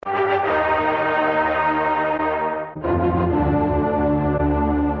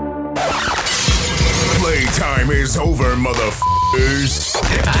is over, motherfuckers.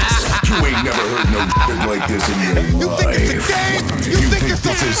 You ain't never heard no shit like this in your life. You think it's a game? You think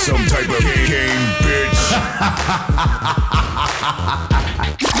this is some type of game, bitch?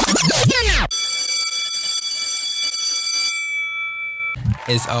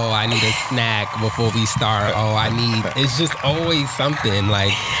 It's, I need a snack before we start. It's just always something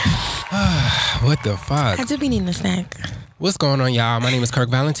like, what the fuck? I do be needing a snack. What's going on, y'all? My name is Kirk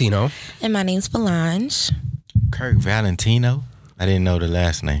Valentino. And my name's Falange. Kirk Valentino? I didn't know the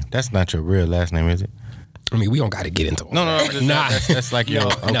last name. That's not your real last name, is it? I mean, we don't got to get into it. No. That's like your...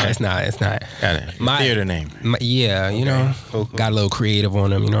 Okay. No, it's not. Got it. My theater name. Cool. Got a little creative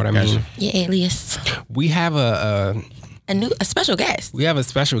on them, you know what I mean? Your alias. We have a special guest. We have a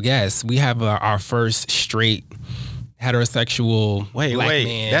special guest. We have our first straight heterosexual black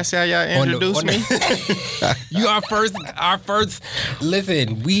man. That's how y'all introduce me? You are our first.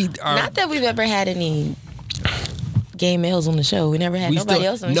 Listen, we are. Not that we've ever had any gay males on the show. We never had nobody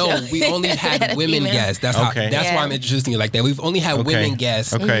else on the show. No, we only had women guests. That's why I'm introducing you like that. We've only had women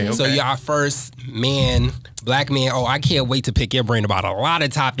guests. Okay. So you're our first black man. Oh, I can't wait to pick your brain about a lot of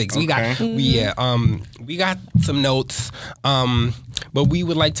topics. We got some notes. But we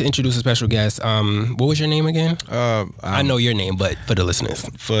would like to introduce a special guest. What was your name again? I know your name, but for the listeners.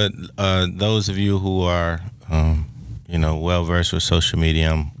 For those of you who are well versed with social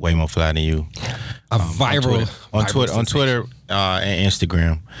media, I'm waymoflydenu. Viral on Twitter and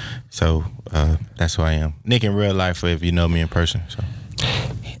Instagram. So that's who I am. Nick in real life, if you know me in person. So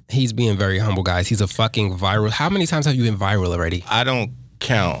he's being very humble, guys. He's a fucking viral. How many times have you been viral already? I don't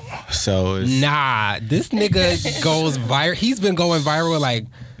count. So this nigga goes viral. He's been going viral like.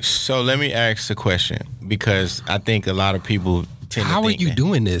 So let me ask a question, because I think a lot of people tend to think, how are you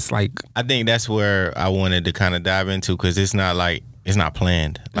doing this? Like, I think that's where I wanted to kind of dive into, because it's not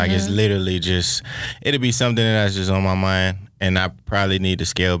planned. Like, it's literally just, it'll be something that's just on my mind, and I probably need to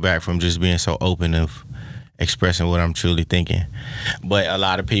scale back from just being so open of expressing what I'm truly thinking. But a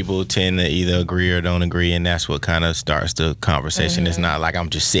lot of people tend to either agree or don't agree, and that's what kind of starts the conversation. It's not like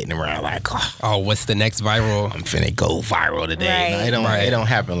I'm just sitting around like, oh, what's the next viral? I'm finna go viral today. Right. No, it don't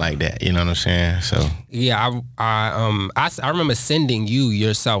happen like that. You know what I'm saying? So yeah, I remember sending you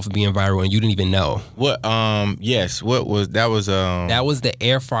yourself being viral, and you didn't even know. What? Yes. What was that? That was the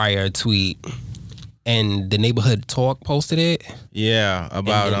air fryer tweet. And the Neighborhood Talk posted it. Yeah,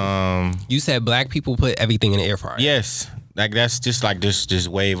 about you said black people put everything in the air fryer. Yes, like that's just like this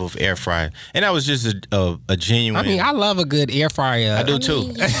wave of air fryer, and that was just a genuine. I mean, I love a good air fryer. I do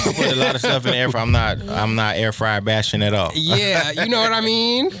too. I put a lot of stuff in the air fryer. I'm not air fryer bashing at all. Yeah, you know what I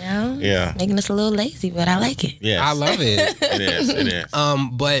mean. Yeah, making us a little lazy, but I like it. Yes. I love it. It is.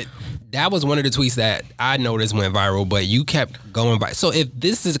 But that was one of the tweets that I noticed went viral, but you kept going by. So if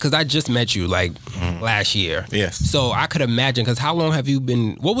this is, because I just met you like last year. Yes. So I could imagine, because how long have you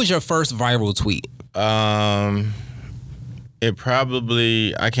been, what was your first viral tweet? It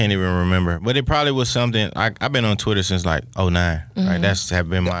probably, I can't even remember, but it probably was something, I've been on Twitter since like 2009, right? That's have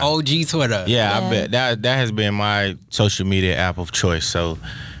been my OG Twitter. Yeah, I bet that has been my social media app of choice. So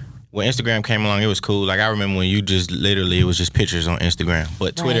when Instagram came along, it was cool. Like, I remember when you just literally, it was just pictures on Instagram.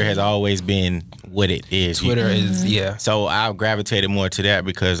 But Twitter has always been what it is. Twitter is, yeah. So I gravitated more to that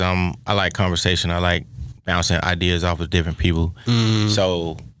because I like conversation. I like bouncing ideas off of different people.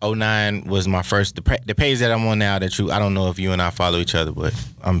 So 2009 was my first, the page that I'm on now that I don't know if you and I follow each other, but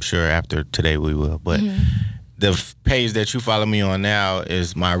I'm sure after today we will. But the page that you follow me on now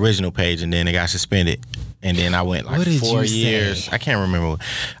is my original page, and then it got suspended. And then I went like 4 years. I can't remember.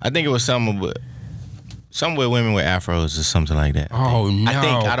 I think it was something with women with afros or something like that. Oh, no.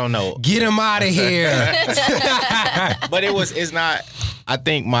 I don't know. Get him out of here. But it's not, I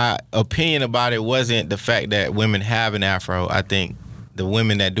think my opinion about it wasn't the fact that women have an afro. I think the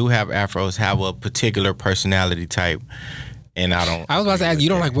women that do have afros have a particular personality type. And I was about to ask, you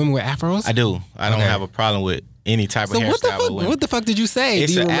don't like women with afros? I do. I don't have a problem with any type of hairstyle with women. What the fuck did you say?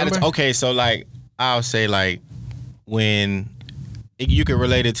 Do you remember? Okay, so like, I'll say like when you can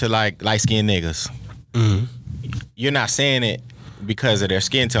relate it to like light-skinned niggas. You're not saying it because of their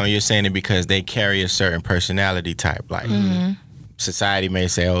skin tone. You're saying it because they carry a certain personality type. Like society may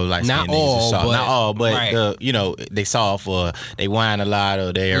say, "Oh, light-skinned niggas are soft." Not all, but right. They soft or they whine a lot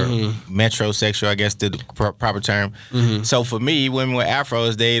or they're metrosexual. I guess the proper term. So for me, women with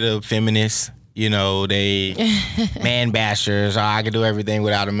afros, they the feminists. They man bashers. Oh, I can do everything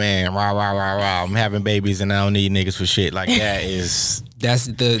without a man. Rah, rah, rah, rah. I'm having babies and I don't need niggas for shit. Like, that's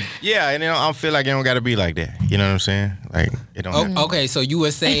the... Yeah, and I feel like it don't got to be like that. You know what I'm saying? Like, it don't Okay, so you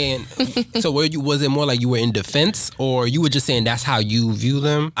were saying... so was it more like you were in defense, or you were just saying that's how you view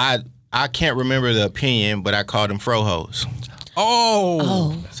them? I can't remember the opinion, but I called them fro hoes.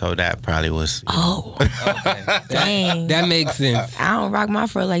 Oh. So that probably was. Dang. That makes sense. I don't rock my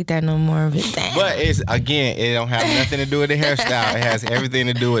fro like that no more. But dang. But it's again, it don't have nothing to do with the hairstyle. It has everything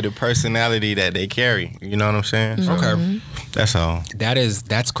to do with the personality that they carry. You know what I'm saying? So, Okay. that's all.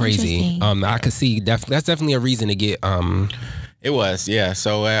 That's crazy. Interesting. I could see that's definitely a reason to get It was, yeah.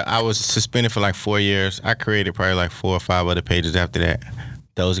 So I was suspended for like 4 years. I created probably like 4 or 5 other pages after that.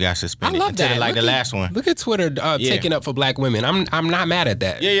 Those got I suspended. love Until that. like Look the at- last one. Look at Twitter taking up for black women. I'm not mad at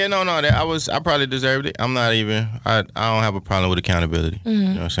that. Yeah, no. I probably deserved it. I'm not even. I don't have a problem with accountability. You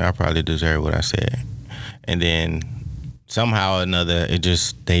know what I'm saying? I probably deserved what I said, and then somehow or another, they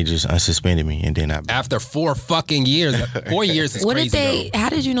just unsuspended me, and then After 4 fucking years, 4 years is what crazy. did they? How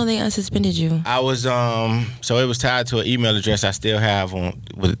did you know they unsuspended you? I was so it was tied to an email address I still have on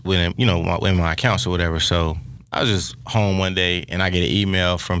with in my accounts or whatever. So I was just home one day and I get an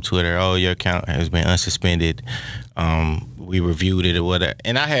email from Twitter. Oh, your account has been unsuspended. We reviewed it or whatever.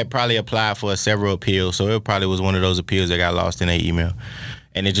 And I had probably applied for several appeals, so it probably was one of those appeals that got lost in that email.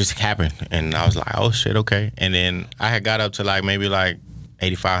 And it just happened, and I was like, oh shit, okay. And then I had got up to like maybe like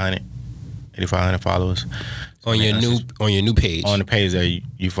 8,500 followers on your new page. on the page that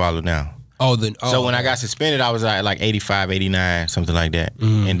you follow now. So when I got suspended, I was like 85, 89, something like that.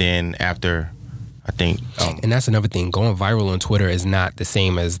 And then after, I think. And that's another thing. Going viral on Twitter is not the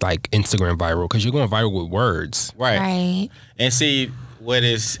same as like Instagram viral because you're going viral with words. Right. And see, I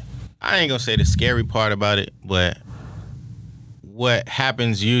ain't gonna say the scary part about it, but what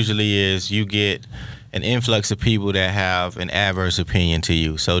happens usually is you get an influx of people that have an adverse opinion to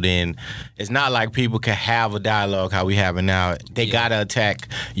you. So then it's not like people can have a dialogue how we have it now. They gotta attack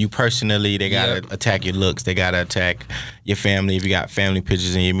you personally. They gotta attack your looks. They gotta attack your family if you got family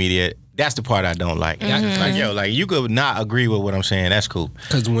pictures in your media. That's the part I don't like. Like, yo, like you could not agree with what I'm saying. That's cool.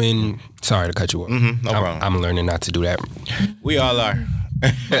 Because sorry to cut you off. No problem. I'm learning not to do that. We all are.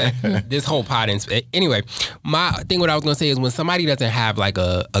 This whole pod. Anyway, my thing, what I was gonna say is when somebody doesn't have like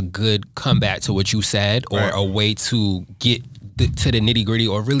a good comeback to what you said or a way to get to the nitty gritty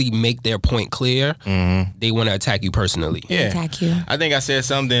or really make their point clear, they want to attack you personally. Yeah. Attack you. I think I said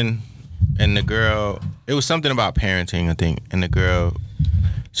something, and the girl, it was something about parenting, I think, and the girl,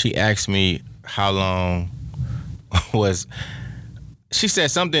 she asked me how long she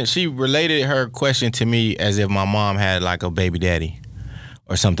said something, she related her question to me as if my mom had like a baby daddy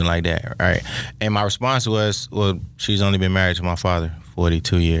or something like that, right? And my response was, well, she's only been married to my father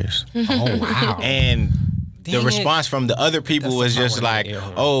 42 years. Oh wow. And the Dang response from the other people was just like,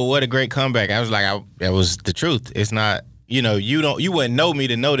 oh, what a great comeback. I was like, that was the truth. It's not, you wouldn't know me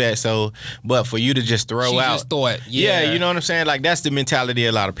to know that. So, but for you to just throw She out. just thought, Yeah, you know what I'm saying? Like, that's the mentality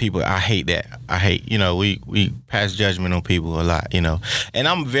of a lot of people. I hate that. We pass judgment on people a lot, And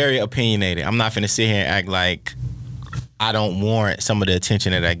I'm very opinionated. I'm not finna sit here and act like I don't warrant some of the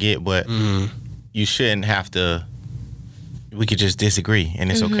attention that I get, but you shouldn't have to. We could just disagree,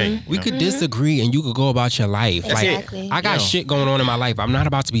 and it's okay. We could disagree, and you could go about your life. Exactly. Like, I got shit going on in my life. I'm not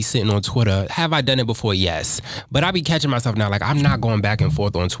about to be sitting on Twitter. Have I done it before? Yes. But I be catching myself now. Like, I'm not going back and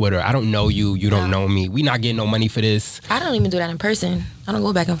forth on Twitter. I don't know you. You don't know me. We not getting no money for this. I don't even do that in person. I don't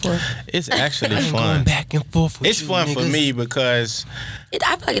go back and forth. It's actually Going fun. back and forth with It's you fun for niggas. me because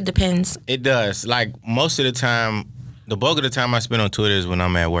I feel like it depends. it does. Like, most of the time, the bulk of the time I spend on Twitter is when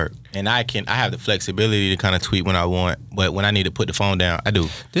I'm at work. And I have the flexibility to kind of tweet when I want, but when I need to put the phone down, I do.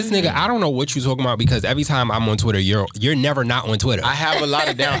 This nigga, I don't know what you talking about because every time I'm on Twitter, you're never not on Twitter. I have a lot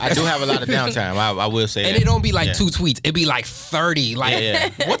of I do have a lot of downtime. I will say and that. it don't be like 2 tweets. It be like 30. Like, Yeah.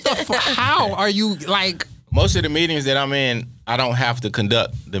 what the fuck? How are you like? Most of the meetings that I'm in, I don't have to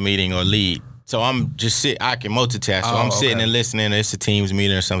conduct the meeting or lead. So I'm just I can multitask. So I'm sitting and listening. It's a Teams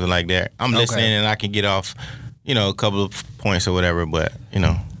meeting or something like that. I'm listening and I can get off, a couple of points or whatever, but,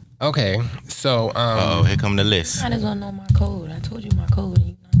 Okay, so here come the list. Might as well know my code. I told you my code.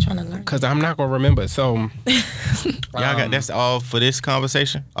 You're not trying to learn. because I'm not gonna remember. So Y'all got that's all for this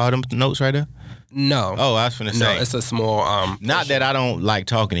conversation? All them notes right there? no. Oh, I was finna no, say. it's a small Not that I don't like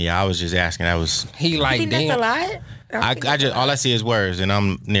talking to y'all. I was just asking. he You like think that's a damn. lot? I just all I see is words, and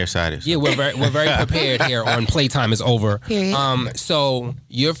I'm nearsighted. So. Yeah, we're very prepared here on Playtime is over. Period. So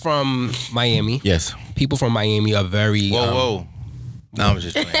you're from Miami. Yes. People from Miami are very. Whoa. No, I'm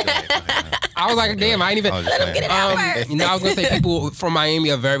just playing. Go ahead. I was like, damn, I ain't even. I was just playing. I was gonna say people from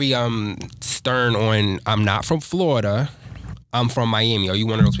Miami are very stern on. I'm not from Florida. I'm from Miami. Are you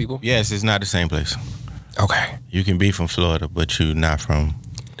one of those people? Yes, it's not the same place. Okay. You can be from Florida, but you're not from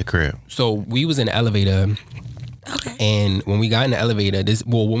the crib. So we was in the elevator. Okay. And when we got in the elevator,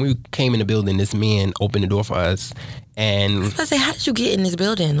 when we came in the building, this man opened the door for us. And I was about to say, how did you get in this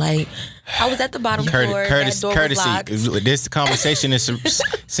building? Like, I was at the bottom floor. That door was locked. This conversation is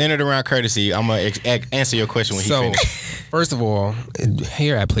centered around courtesy. I'm gonna answer your question when he finishes. First of all,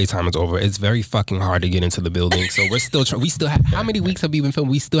 here at Playtime is over. It's very fucking hard to get into the building. So we're still trying. We still have, how many weeks have we been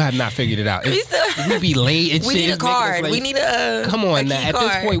filming? We still have not figured it out. We be late and shit. We need a card. We need a come on now. At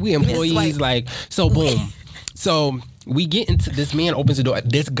this point, we employees like so. Boom. So we get into this man opens the door.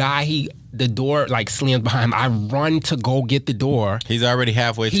 This guy, the door like slams behind him. I run to go get the door. He's already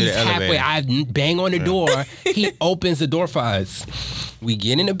halfway to the elevator. I bang on the door. He opens the door for us. We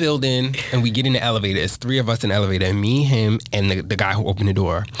get in the building and we get in the elevator. It's 3 of us in the elevator, and me, him, and the guy who opened the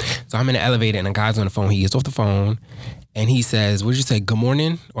door. So I'm in the elevator and the guy's on the phone. He gets off the phone and he says, "What did you say? Good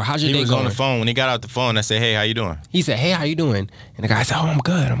morning?" Or "How's your day going?" He was on the phone. When he got out the phone, I said, "Hey, how you doing?" He said, "Hey, how you doing?" And the guy said, "Oh, I'm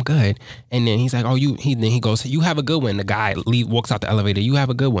good. And then he's like, "Oh, then he goes, "You have a good one." The guy walks out the elevator. "You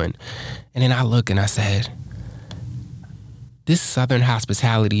have a good one." And then I look and I said, this Southern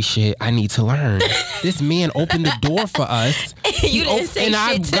hospitality shit I need to learn. This man opened the door for us. You didn't say and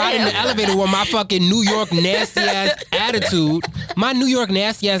shit I got in the elevator with my fucking New York nasty ass attitude. My New York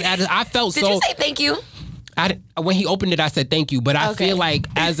nasty ass attitude. I felt Did you say thank you? When he opened it, I said thank you. But I feel like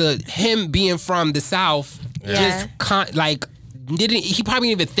as him being from the South, he probably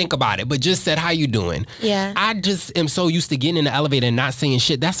didn't even think about it, but just said, "How you doing?" Yeah. I just am so used to getting in the elevator and not saying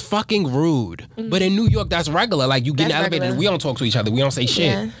shit. That's fucking rude. But in New York, that's regular. Like, you get in the elevator and we don't talk to each other. We don't say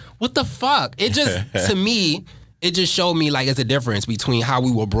shit. Yeah. What the fuck? It just, to me, it just showed me like it's a difference between how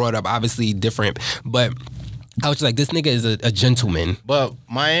we were brought up. Obviously different, but I was just like, this nigga is a gentleman. But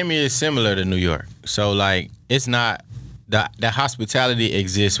Miami is similar to New York. So, like, it's not... The hospitality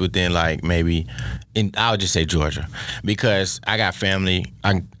exists within, like, maybe, I'll just say Georgia, because I got family.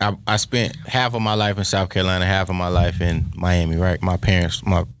 I spent half of my life in South Carolina, half of my life in Miami, right? My parents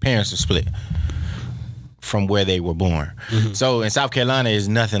are split from where they were born. Mm-hmm. So in South Carolina is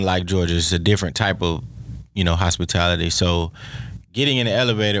nothing like Georgia. It's a different type of, hospitality. So getting in the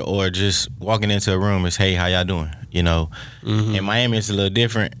elevator or just walking into a room is, "Hey, how y'all doing?" Mm-hmm. In Miami, it's a little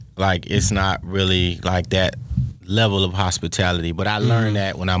different. Like, it's not really like that level of hospitality, but I learned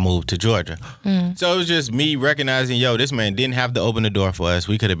that when I moved to Georgia. So it was just me recognizing, this man didn't have to open the door for us.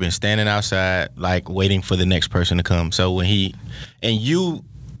 We could have been standing outside, like, waiting for the next person to come. So when you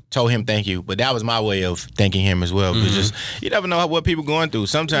told him thank you, but that was my way of thanking him as well. Because just, you never know what people going through.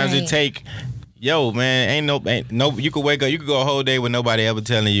 Sometimes it take, man, ain't no, you could wake up, you could go a whole day with nobody ever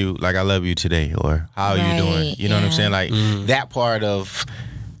telling you, like, "I love you today," or "How are you doing?" You know what I'm saying? Like, that part of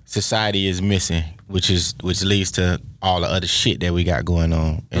society is missing, which leads to all the other shit that we got going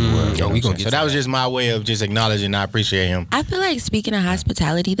on in the world. So that was just my way of just acknowledging I appreciate him. I feel like, speaking of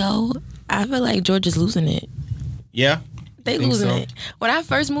hospitality though, I feel like Georgia's losing it. Yeah? They losing it. When I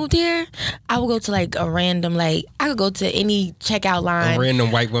first moved here, I would go to like a random, like, I could go to any checkout line. A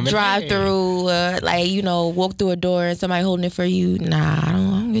random white woman. Drive through, walk through a door and somebody holding it for you. Nah, I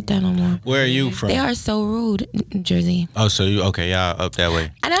don't get that no more. Where are you from? They are so rude. New Jersey. Oh, so you, okay, y'all up that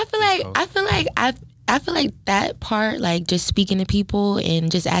way. And I feel like that part, like just speaking to people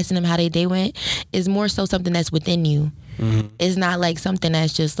and just asking them how their day went, is more so something that's within you. Mm-hmm. It's not like something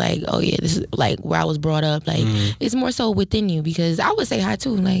that's just like, oh yeah, this is like where I was brought up. Like, it's more so within you, because I would say hi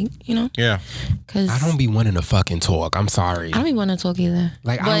too, like, Yeah. Cause I don't be wanting to fucking talk. I'm sorry. I don't be wanting to talk either.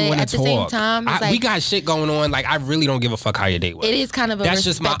 Like, I don't want to talk. At the same time, it's like, we got shit going on. Like, I really don't give a fuck how your day was. It is kind of a That's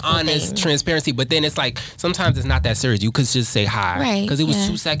just my honest transparency. But then it's like, sometimes it's not that serious. You could just say hi. Right. Because it was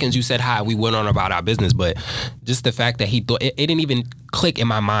 2 seconds you said hi. We went on about our business. But just the fact that he thought, it didn't even click in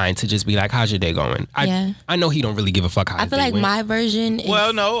my mind to just be like, "How's your day going?" I know he don't really give a fuck how his day went. I feel like my version is...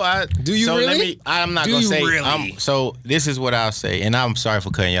 Well, no, do you really? I'm not going to say... Really? So this is what I'll say, and I'm sorry for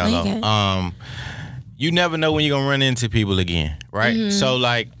cutting y'all off. You never know when you're going to run into people again, right? Mm-hmm. So,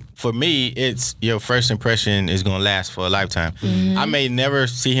 like, for me, it's your first impression is going to last for a lifetime. Mm-hmm. I may never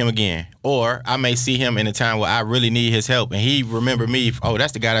see him again, or I may see him in a time where I really need his help, and he remember me, "Oh,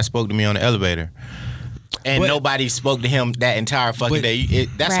 that's the guy that spoke to me on the elevator." And nobody spoke to him that entire fucking day.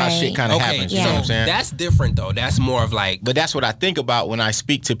 That's how shit kind of happens. You know what I'm saying? That's different, though. That's more of like... But that's what I think about when I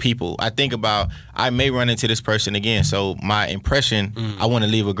speak to people. I think about, I may run into this person again. So my impression, I want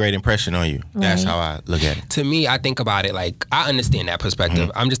to leave a great impression on you. Right. That's how I look at it. To me, I think about it like, I understand that perspective.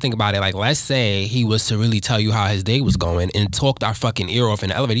 I'm just thinking about it like, let's say he was to really tell you how his day was going and talked our fucking ear off in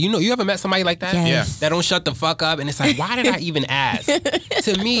the elevator. You ever met somebody like that? Yes. That don't shut the fuck up. And it's like, why did I even ask?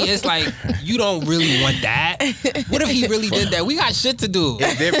 To me, it's like, you don't really want that. What if he really did that? We got shit to do.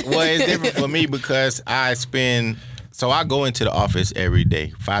 It's different for me because I go into the office every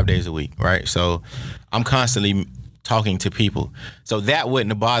day, 5 days a week, right? So I'm constantly talking to people. So that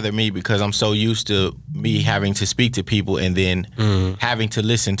wouldn't have bothered me because I'm so used to me having to speak to people and then having to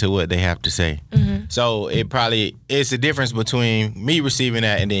listen to what they have to say. So it's the difference between me receiving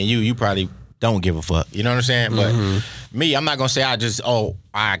that and then you probably don't give a fuck. You know what I'm saying? But me, I'm not gonna say I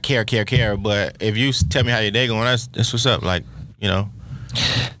care. But if you tell me how your day going, that's what's up. Like, you know.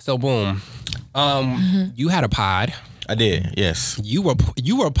 So boom, you had a pod. I did, yes. You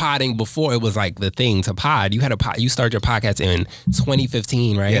were podding before it was like the thing to pod. You had a pod. You started your podcast in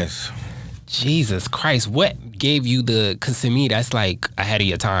 2015, right? Yes. Jesus Christ, what gave you because to me that's like ahead of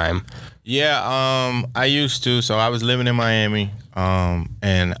your time. Yeah, I used to. So I was living in Miami,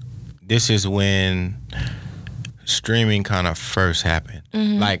 and this is when streaming kind of first happened.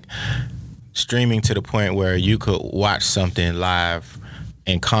 Like streaming to the point where you could watch something live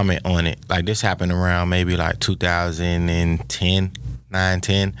and comment on it. Like this happened around maybe like 2010,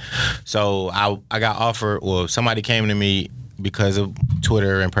 9-10. So I got offered, somebody came to me because of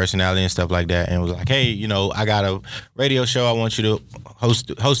Twitter and personality and stuff like that and was like, hey, you know, I got a radio show. I want you to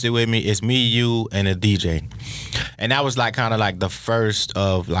host it with me. It's me, you, and a DJ. And that was like kind of like the first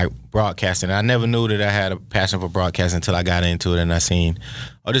of like broadcasting. I never knew that I had a passion for broadcasting until I got into it and I seen,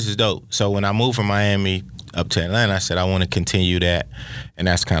 oh, this is dope. So when I moved from Miami up to Atlanta, I said I want to continue that, and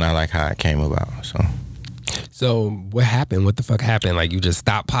that's kind of like how it came about. So what happened? What the fuck happened? Like you just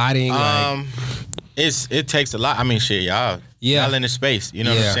stopped potting? It takes a lot. I mean, shit, y'all in the space. You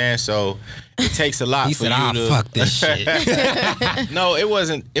know what I'm saying? So it takes a lot he for said, you to fuck this shit. No, it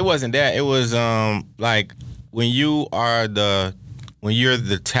wasn't that. It was like when you're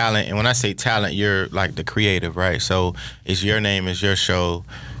the talent, and when I say talent, you're like the creative, right? So it's your name, it's your show.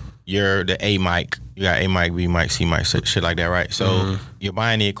 You're the A mic. You got A mic, B mic, C mic, shit like that, right? So you're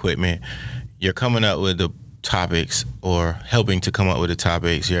buying the equipment. You're coming up with the topics or helping to come up with the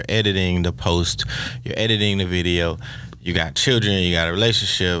topics. You're editing the post. You're editing the video. You got children. You got a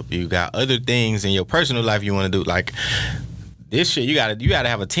relationship. You got other things in your personal life you want to do. Like this shit, you gotta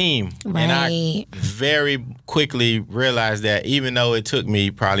have a team. Right. And I very quickly realized that even though it took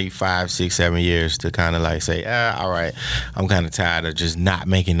me probably 5, 6, 7 years to kind of like say, all right, I'm kind of tired of just not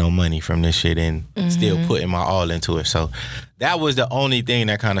making no money from this shit and still putting my all into it. So that was the only thing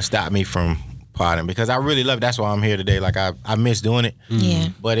that kind of stopped me from podding because I really love it. That's why I'm here today. Like I miss doing it. Yeah.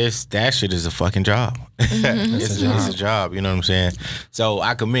 But that shit is a fucking job. It's a job, you know what I'm saying? So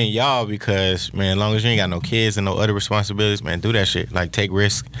I commend y'all because, man, as long as you ain't got no kids and no other responsibilities, man, do that shit. Like take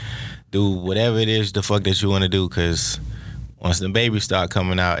risks. Do whatever it is the fuck that you want to do because once the babies start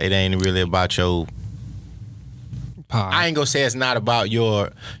coming out, it ain't really about your pod. I ain't gonna say it's not about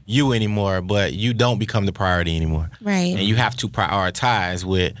you anymore, but you don't become the priority anymore. Right. And you have to prioritize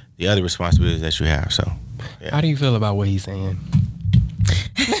with the other responsibilities that you have. So how do you feel about what he's saying?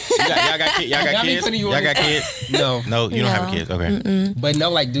 Y'all got kids? Y'all got kids? No, you don't have kids. Okay. Mm-mm. But no,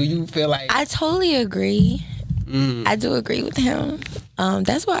 like, do you feel like I totally agree. I do agree with him.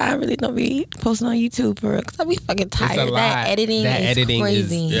 That's why I really don't be posting on YouTube for real, because I be fucking tired. That editing is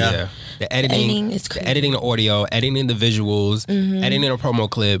crazy. The editing is crazy. Editing the audio, editing the visuals, editing a promo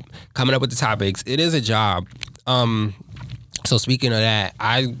clip, coming up with the topics. It is a job. So speaking of that,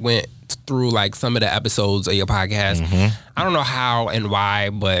 I went through like some of the episodes of your podcast. I don't know how and why,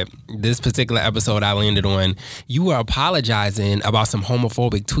 but this particular episode I landed on, you were apologizing about some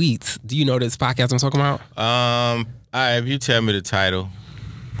homophobic tweets. Do you know this podcast I'm talking about? All right, if you tell me the title,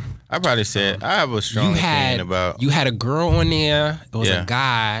 I probably said I have a strong opinion about. You had a girl on there. It was a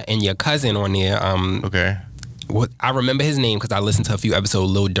guy and your cousin on there. Okay. I remember his name because I listened to a few episodes.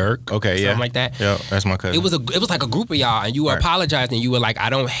 Lil Durk. Okay, something like that. Yeah, that's my cousin. It was like a group of y'all, and you were apologizing. You were like, I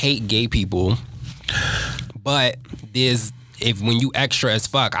don't hate gay people, but when you extra as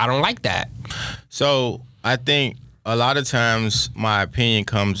fuck, I don't like that. So I think a lot of times my opinion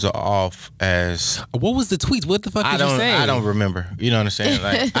comes off as. What was the tweets? What the fuck did you say? I don't remember. You know what I'm saying?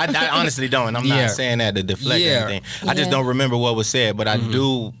 Like I honestly don't, and I'm not saying that to deflect anything. I just don't remember what was said, but I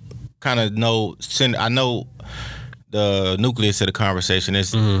do kind of know. I know the nucleus of the conversation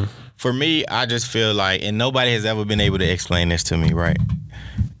is. For me, I just feel like, and nobody has ever been able to explain this to me, right?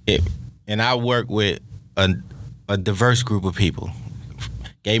 And I work with a diverse group of people: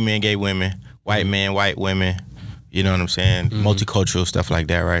 gay men, gay women, white men, white women. You know what I'm saying? Multicultural stuff like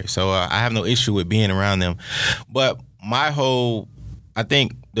that, right? So I have no issue with being around them, but I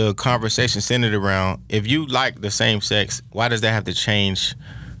think the conversation centered around, if you like the same sex, why does that have to change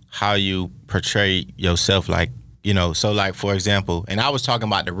how you portray yourself? Like, you know, so like, for example, and I was talking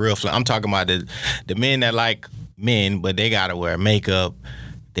about I'm talking about the men that like men, but they gotta wear makeup,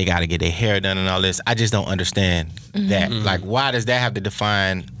 they gotta get their hair done and all this. I just don't understand that. Like, why does that have to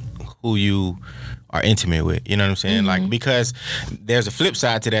define who you are intimate with. You know what I'm saying? Like, because there's a flip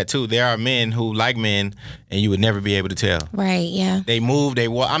side to that too. There are men who like men and you would never be able to tell. Right, yeah. They move,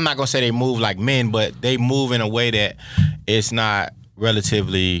 I'm not gonna say they move like men, but they move in a way that it's not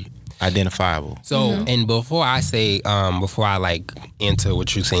relatively identifiable. So, and before I say, before I like enter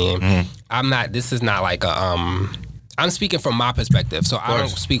what you're saying, this is not like I'm speaking from my perspective, so I don't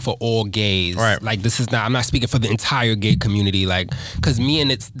speak for all gays. Right. Like, I'm not speaking for the entire gay community, like, because me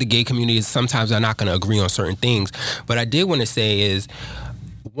and the gay community sometimes are not going to agree on certain things. But I did want to say is,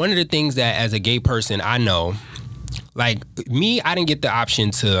 one of the things that as a gay person I know, like me, I didn't get the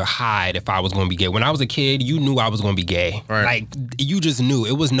option to hide if I was going to be gay. When I was a kid, you knew I was going to be gay. Right. Like, you just knew.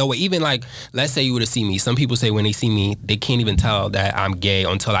 It was no way. Even like, let's say you were to see me. Some people say when they see me, they can't even tell that I'm gay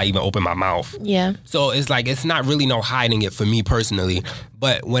until I even open my mouth. Yeah. So it's like, it's not really no hiding it for me personally.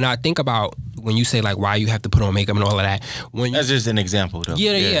 But when I think about, when you say like why you have to put on makeup and all of that. That's just an example though.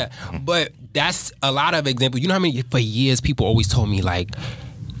 Yeah. But that's a lot of examples. You know how many, for years, people always told me like,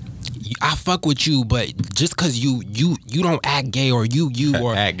 I fuck with you, but just because you don't act gay or you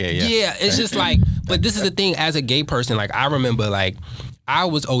or act gay, yeah, it's just like. But this is the thing, as a gay person, like I remember, like I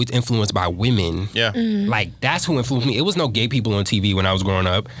was always influenced by women. Yeah, like that's who influenced me. It was no gay people on TV when I was growing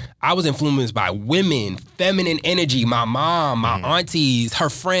up. I was influenced by women, feminine energy. My mom, my aunties, her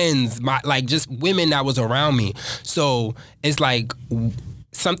friends, just women that was around me. So it's like,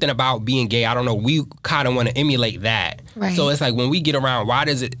 something about being gay, I don't know, we kind of want to emulate that. Right. So it's like, when we get around, why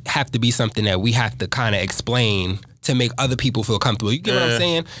does it have to be something that we have to kind of explain to make other people feel comfortable? You get what I'm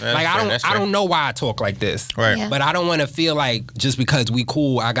saying? Like, I don't know why I talk like this. Right. Yeah. But I don't want to feel like just because we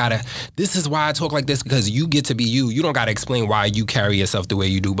cool, this is why I talk like this, because you get to be you. You don't got to explain why you carry yourself the way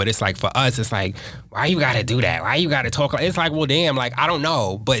you do. But it's like, for us, it's like, why you got to do that? Why you got to talk like, it's like, well, damn, like, I don't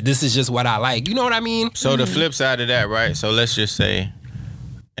know, but this is just what I like. You know what I mean? So the flip side of that, right? So let's just say,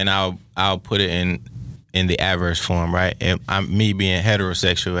 and I'll put it in the adverse form, right? And me being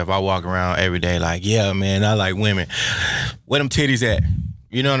heterosexual, if I walk around every day like, yeah, man, I like women. Where them titties at?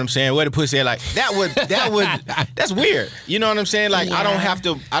 You know what I'm saying? Where the pussy at? Like that would that's weird. You know what I'm saying? Like, I don't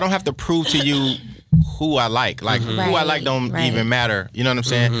have to prove to you who I like. Like who I like don't even matter. You know what I'm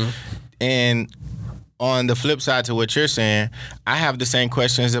saying? And on the flip side to what you're saying, I have the same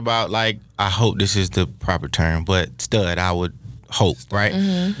questions about, like, I hope this is the proper term, but stud, I would hope, right?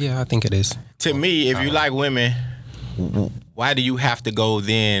 Yeah, I think it is. To me, if you like women, why do you have to go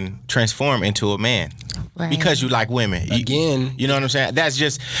then transform into a man? Right. Because you like women. Again, you know what I'm saying? That's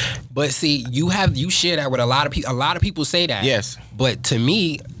just. But see, you share that with a lot of people. A lot of people say that. Yes. But to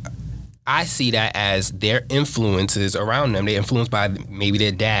me, I see that as their influences around them. They're influenced by maybe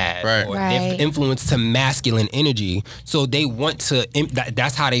their dad, right? Or they're influenced to masculine energy. So they want to.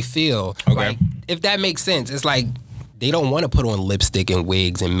 That's how they feel. Okay. Right? If that makes sense, it's like, they don't want to put on lipstick and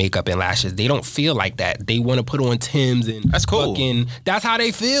wigs and makeup and lashes. They don't feel like that. They want to put on Timbs and that's cool. That's how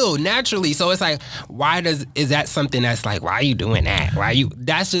they feel naturally. So it's like, is that something that's like, why are you doing that?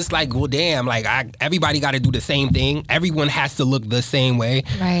 That's just like, well, damn, like everybody got to do the same thing. Everyone has to look the same way.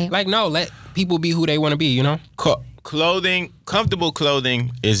 Right. Like, no, let people be who they want to be, you know? Comfortable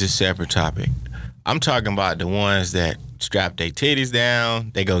clothing is a separate topic. I'm talking about the ones that strap their titties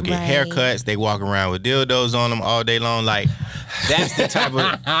down, they go get haircuts, they walk around with dildos on them all day long. Like, that's the type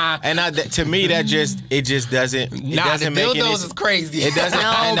of, and to me, it just doesn't. It doesn't make any. Dildos is crazy. It doesn't.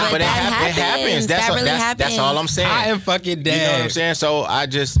 But it happens. That's all I'm saying. I am fucking dead. You know what I'm saying? So I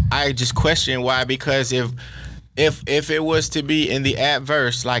just question why, because if it was to be in the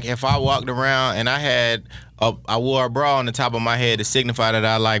adverse, like if I walked around and I wore a bra on the top of my head to signify that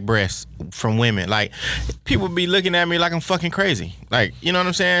I like breasts from women, like, people be looking at me like I'm fucking crazy. Like, you know what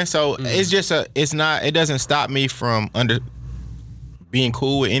I'm saying? So it doesn't stop me from being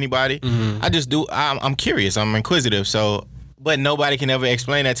cool with anybody. I just I'm curious, I'm inquisitive, so. But nobody can ever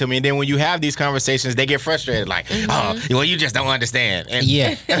explain that to me. And then when you have these conversations, they get frustrated. Like, oh, well, you just don't understand. And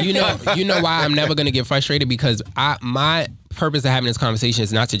yeah, you know why I'm never gonna get frustrated, because my purpose of having this conversation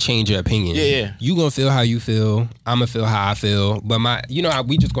is not to change your opinion. Yeah. You gonna feel how you feel. I'm gonna feel how I feel. But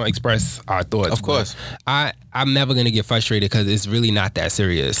we just gonna express our thoughts. Of course. I'm never gonna get frustrated, because it's really not that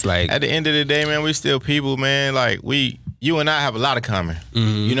serious. Like, at the end of the day, man, we still people, man. Like, you and I have a lot of common.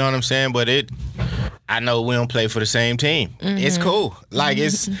 You know what I'm saying? But I know we don't play for the same team. It's cool. Like,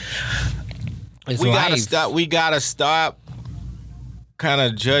 we gotta stop kind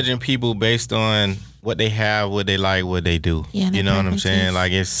of judging people based on what they have, what they like, what they do. Yeah, you know what I'm saying?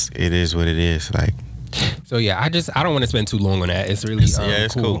 Like, it is what it is. Like, so yeah, I don't want to spend too long on that. It's really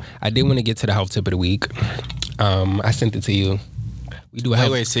it's cool. I did want to get to the health tip of the week. I sent it to you. We do a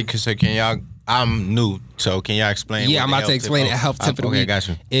health. Wait, so can y'all? I'm new So can y'all explain? Yeah, what I'm the about to health explain tip- it. Health tip of the okay, week got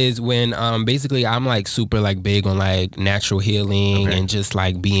you. is when basically I'm like super like big on like natural healing and just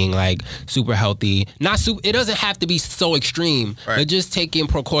like being like super healthy. Not super. It doesn't have to be so extreme, but just taking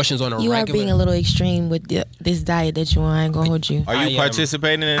precautions on a You regular. are being a little extreme with this diet that you on. I ain't gonna hold you. Are you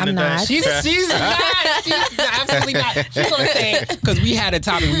participating in I'm the not. diet? She's not. She's absolutely not. She's gonna say because we had a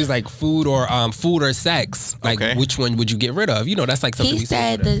topic. We was like food or sex. Like which one would you get rid of? You know, that's like something. He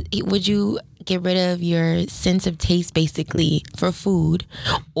said would you get rid of your sense of taste basically for food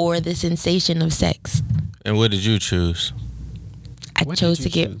or the sensation of sex? And what did you choose? I chose to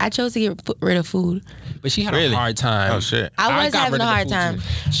get rid of food. But she had a hard time. Oh shit! I was got having rid a of the hard food, time.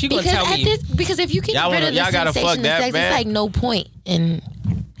 too. She gonna tell me because if you get rid of the y'all gotta sensation fuck of that sex, bad? it's like no point in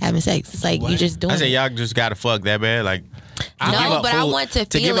having sex. It's like you just doing I said it. y'all just gotta fuck that bad, like. No, but I want to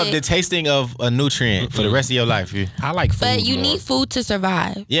feel give up it. the tasting of a nutrient for the rest of your life. I like food. But you more. need food to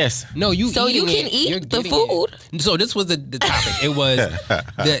survive. Yes. No, you. So you eating can it, eat you're the getting food. it. So this was the topic. It was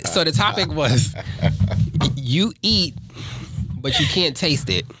the topic was you eat, but you can't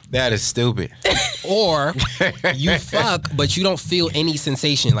taste it. That is stupid. Or you fuck, but you don't feel any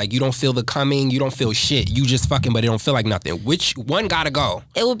sensation. Like you don't feel the coming, you don't feel shit. You just fucking, but it don't feel like nothing. Which one gotta go?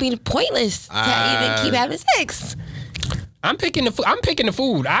 It would be pointless to even keep having sex. I'm picking the food. I'm picking the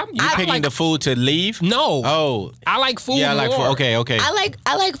food. You picking the food to leave? No. Oh. I like food. Yeah, I like more. food. Okay.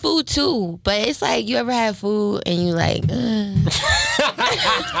 I like food too, but it's like you ever have food and you like.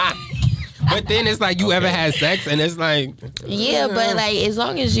 But then it's like you ever had sex and it's like. Yeah, but like as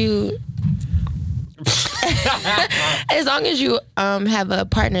long as you. As long as you have a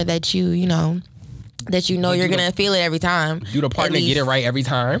partner that you know you're gonna feel it every time. You the partner get it right every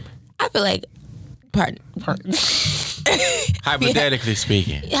time? I feel like Hypothetically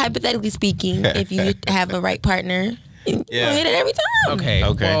speaking. Hypothetically speaking, if you have a right partner, you hit it every time. Okay.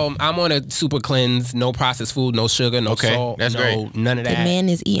 Well, I'm on a super cleanse, no processed food, no sugar, no salt, that's great. None of that. The man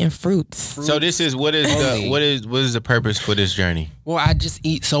is eating fruits. So this is what is the purpose for this journey? Well, I just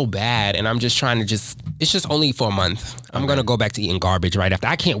eat so bad, and I'm just trying to it's just only for a month. I'm gonna go back to eating garbage right after.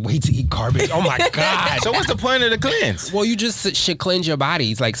 I can't wait to eat garbage. Oh my god! So what's the point of the cleanse? Well, you just should cleanse your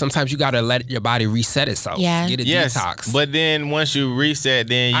body. Like sometimes you gotta let your body reset itself. Yeah. Get a detox. But then once you reset,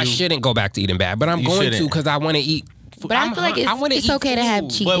 then I shouldn't go back to eating bad, but I'm going to because I want to eat. But I feel like it's okay to have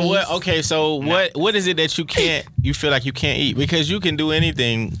cheat But days. what? Okay, so what is it that you can't? You feel like you can't eat because you can do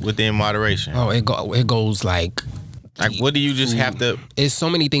anything within moderation. Oh, it goes like. Like, what do you just have to? It's so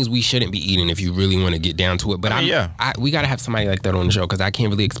many things we shouldn't be eating if you really want to get down to it. But we got to have somebody like that on the show because I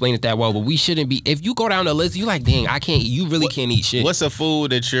can't really explain it that well. But we shouldn't be. If you go down the list, you like, dang, I can't. You really can't eat shit. What's a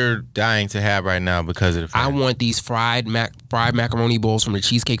food that you're dying to have right now because of the I want these fried macaroni bowls from the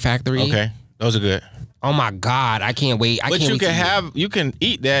Cheesecake Factory. Okay, those are good. Oh my God, I can't wait. But you can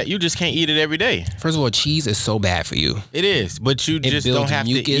eat that. You just can't eat it every day. First of all, cheese is so bad for you. It is, but you just don't have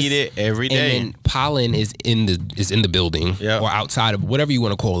to eat it every day. And then pollen is in the building or outside of whatever you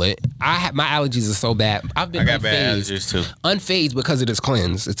want to call it. My allergies are so bad. I got bad allergies too. Unfazed because of this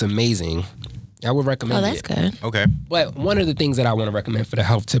cleanse. It's amazing. I would recommend it. Oh, that's good. Okay. But one of the things that I want to recommend for the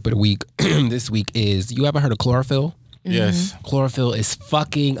health tip of the week this week is, you ever heard of chlorophyll? Yes. Chlorophyll is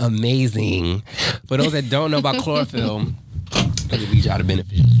fucking amazing. For those that don't know about chlorophyll, let me lead y'all to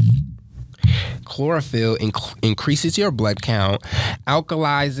benefits. Chlorophyll increases your blood count,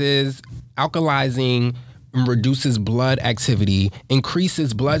 alkalizing and reduces blood activity,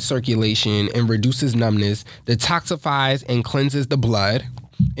 increases blood circulation and reduces numbness, detoxifies and cleanses the blood,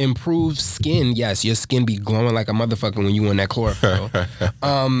 improves skin. Yes, your skin be glowing like a motherfucker when you on that chlorophyll.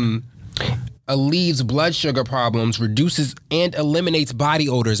 Alleviates blood sugar problems, reduces and eliminates body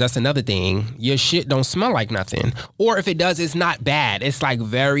odors. That's another thing. Your shit don't smell like nothing. Or if it does, it's not bad. It's like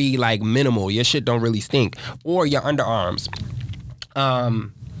very like minimal. Your shit don't really stink. Or your underarms.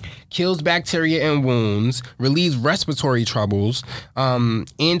 Kills bacteria and wounds, relieves respiratory troubles,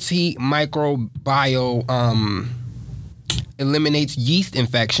 antimicrobial, eliminates yeast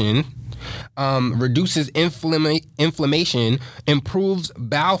infection, reduces inflammation, improves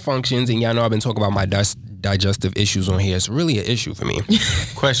bowel functions, and y'all know I've been talking about my digestive issues on here. It's really an issue for me.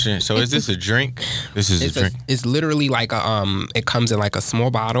 Question. So is this a drink? This is a drink. It's literally like it comes in like a small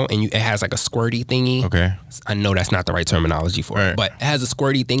bottle and it has like a squirty thingy. Okay. I know that's not the right terminology for it, but it has a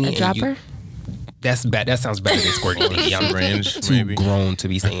squirty thingy. A dropper? That's bad. That sounds better than squirty thingy. I'm Syringe, too maybe. grown to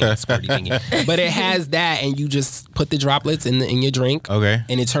be saying squirty thingy. But it has that, and you just put the droplets in your drink. Okay.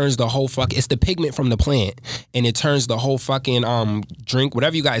 And it turns the whole it's the pigment from the plant, and it turns the whole fucking drink,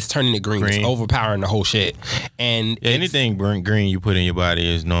 whatever you guys turn into green. It's overpowering the whole shit. And anything green you put in your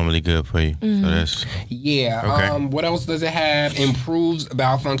body is normally good for you. So that's okay. What else does it have? Improves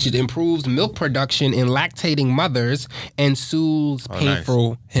bowel function, improves milk production in lactating mothers, and soothes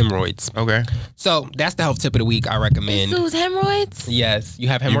painful hemorrhoids. Okay. So that's the health tip of the week. I recommend. It soothes hemorrhoids? Yes, you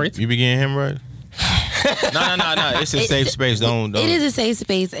have hemorrhoids. You be getting hemorrhoids? No. It's a safe space. Don't. It is a safe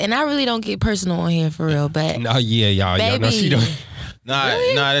space, and I really don't get personal on here for real. But No, yeah, y'all know she don't. Nah,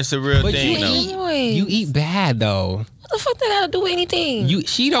 that's a real But thing. you though. hemorrhoids. You eat bad though. What the fuck that got to do with anything?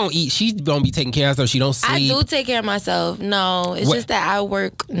 She don't eat. She don't be taking care of herself. She don't I sleep. do take care of myself. No, it's What? just that I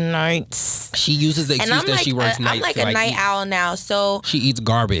work nights. She uses the And excuse I'm that like, she works nights. I'm like to, a night eat. owl now, so. She eats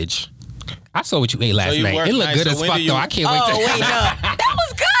garbage. I saw what you ate last you night. work It looked nights, good so as when fuck do you- though. I can't wait to. Oh, wait, no. That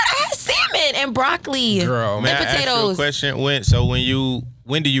was good. I had salmon and broccoli. Girl, May and I ask you a potatoes. question?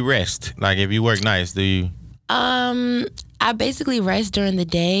 When do you rest? Like if you work nights, do you? I basically rest during the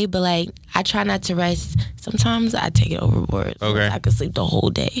day, but like I try not to rest. Sometimes I take it overboard. So Okay. I could sleep the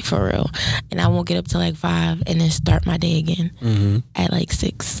whole day for real, and I won't get up till like 5, and then start my day again at like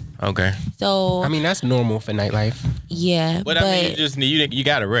 6. Okay. So I mean that's normal for nightlife. yeah, But I mean, you just need you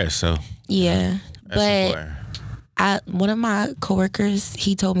gotta rest. So yeah, that's but. important. One of my coworkers,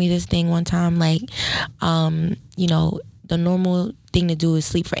 he told me this thing one time, like, you know, the normal thing to do is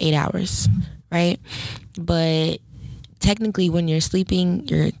sleep for 8 hours, right? But technically, when you're sleeping,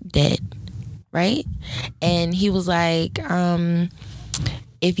 you're dead, right? And he was like,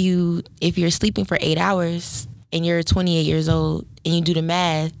 if you're sleeping for 8 hours and you're 28 years old and you do the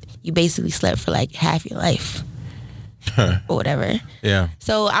math, you basically slept for like half your life. Or whatever. Yeah.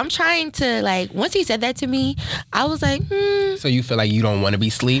 So I'm trying to like, once he said that to me, I was like, So you feel like you don't want to be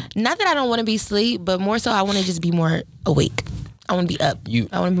asleep? not that I don't want to be asleep, but more so I want to just be more awake. I want to be up.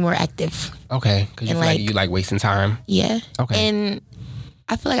 I want to be more active. Okay, because you And feel like like- you like wasting time. Yeah. Okay. And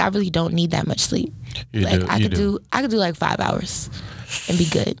I feel like I really don't need that much sleep. You like do, I you could do. I could do like 5 hours and be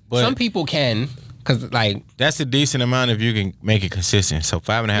good. But Some people can, because like that's a decent amount if you can make it consistent. So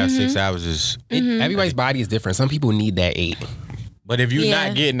 5.5, 6 hours is. everybody's body is different. Some people need that 8. But if you're Yeah.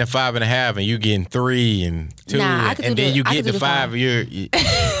 not getting the 5.5 and you getting 3 and 2, Nah, I could and do then the- you I get could do the the 5,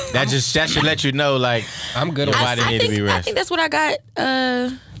 that should let you know like I'm good on Your body I need to think, be I rest. think that's what I got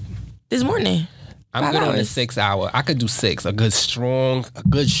this morning. I'm 5 good on the hours. 6 hour. I could do 6. A good strong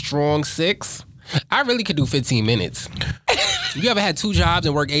 6. I really could do 15 minutes. You ever had 2 jobs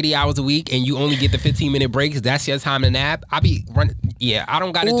and work 80 hours a week and you only get the 15-minute breaks? That's your time to nap. I be running. Yeah, I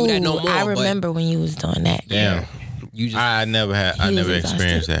don't got to do that no Ooh, more. I but remember when you was doing that. damn. you just I never He was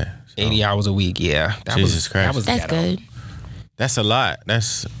experienced exhausted. that. 80 hours a week. Yeah, that Jesus was, Christ. That was That's ghetto. good. That's a lot.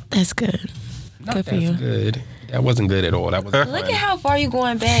 That's That's good. No, Good for that's you. good. That wasn't good at all. That was Look at how far you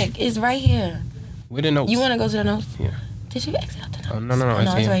going back. It's right here. Where the notes? You want to go to the notes? Yeah. Did you exit out the notes? No. Oh,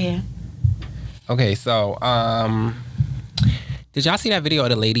 no, it's right here. Okay, so did y'all see that video of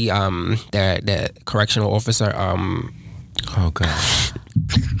the lady that correctional officer oh god.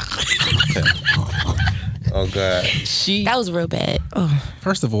 Oh god. she That was real bad. Oh.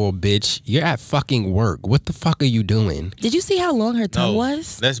 first of all, bitch, you're at fucking work. What the fuck are you doing? Did you see how long her tongue No,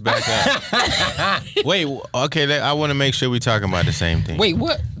 was? let's back up. Wait, okay. I want to make sure we're talking about the same thing. Wait,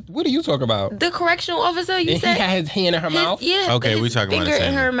 what? What are you talking about? The correctional officer, you And he said? had his hand in her mouth. Yeah. Okay, his we talking about the finger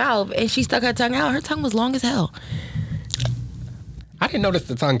same in her mouth, and she stuck her tongue out. Her tongue was long as hell. I didn't notice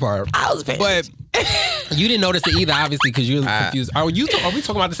the tongue part, I was very. but you didn't notice it either, obviously, because you're confused. Are we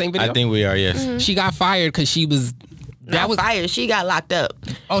talking about the same video? I think we are. Yes. Mm-hmm. She got fired because she was. That was fired. She got locked up.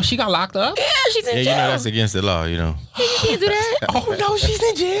 Oh, she got locked up. Yeah, she's in Yeah, you jail. know that's against the law. You know. You can't do that. Oh no, she's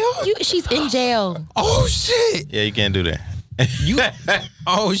in jail. She's in jail. Oh shit. Yeah, you can't do that. You.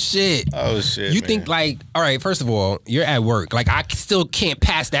 Oh shit. Oh shit. You man. think like, all right, first of all, you're at work. Like, I still can't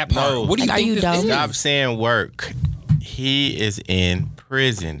pass that part. No. What do you Like, are think you this dumb? is? Stop saying work. He is in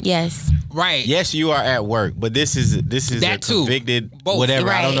prison. Yes. Right. Yes, you are at work, but this is That a too. convicted Both. whatever.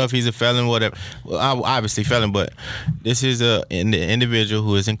 I don't Right. know if he's a felon, whatever. Well, obviously felon, but this is an individual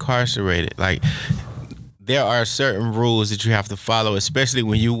who is incarcerated. Like, there are certain rules that you have to follow, especially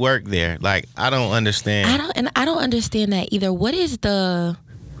when you work there. Like, I don't understand. I don't understand that either. What's the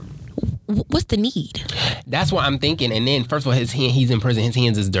need? That's what I'm thinking. And then, first of all, he's in prison. His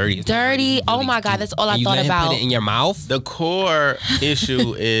hands is dirty. It's Dirty. really Oh my God, that's all I and you thought let him about. Put it in your mouth. The core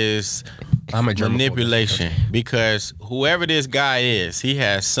issue is I'm a germaphobe. manipulation, because whoever this guy is, he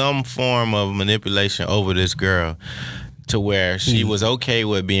has some form of manipulation over this girl to where she was okay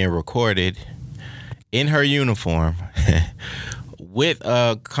with being recorded in her uniform with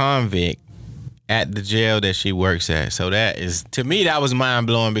a convict at the jail that she works at. So that is, to me, that was mind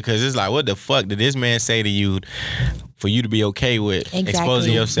blowing because it's like, what the fuck did this man say to you for you to be okay with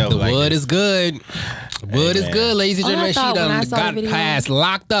exposing yourself the like wood this? is good. Wood is good, ladies and gentlemen. She done got past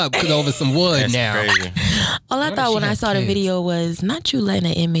locked up over some wood That's now. crazy. All I thought when I saw the video was not you letting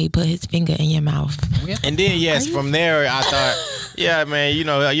an inmate put his finger in your mouth. And then yes, from there I thought, yeah, man, you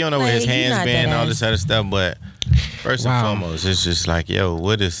know, you don't know where his hands been and all this other stuff, but first and foremost, it's just like, yo,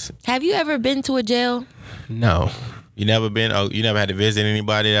 what is? Have you ever been to a jail? No. You never been? Oh, you never had to visit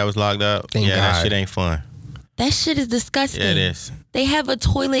anybody that was locked up? Thank God. That shit ain't fun. That shit is disgusting. Yeah, it is. They have a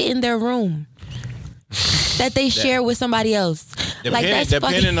toilet in their room that they share with somebody else.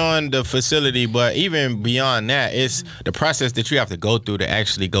 Depending on the facility, but even beyond that, it's the process that you have to go through to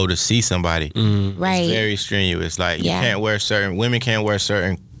actually go to see somebody. Right. It's very strenuous. Like you can't wear women can't wear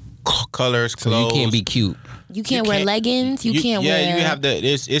certain colors, clothes. So you can't be cute. You can't wear leggings. You can't wear. Yeah, you have to.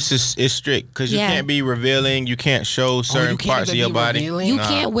 It's strict because you can't be revealing. You can't show certain parts of your body. You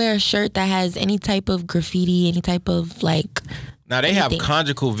can't wear a shirt that has any type of graffiti, any type of like. Now they have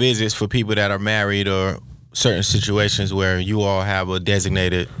conjugal visits for people that are married or certain situations where you all have a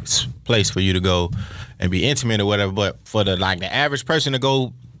designated place for you to go and be intimate or whatever. But for the average person to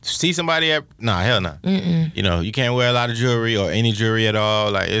go see somebody hell no. You know, you can't wear a lot of jewelry or any jewelry at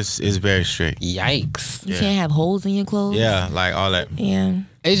all. Like it's very strict. Yikes. You can't have holes in your clothes. Yeah, like all that. Yeah.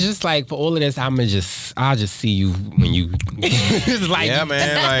 It's just like for all of this, I'll just see you when you. It's like, yeah,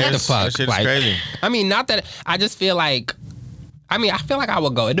 man. Like, what the fuck? That shit's like, crazy. I mean, not that I just feel like. I mean, I feel like I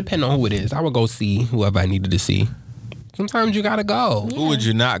would go. It depends on who it is. I would go see whoever I needed to see. Sometimes you gotta go. Who would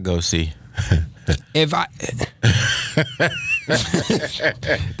you not go see? If I.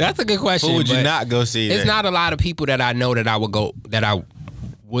 That's a good question. Who would you not go see? It's not a lot of people that I know that I would go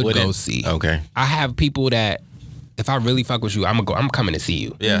go see. Okay. I have people that if I really fuck with you, I'm coming to see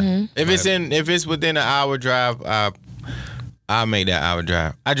you. Yeah. Mm-hmm. If it's within an hour drive, I'll make that hour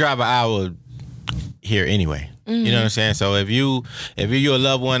drive. I drive an hour here anyway. Mm-hmm. You know what I'm saying? So if you're a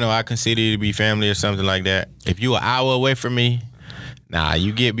loved one or I consider you to be family or something like that, if you're an hour away from me, nah,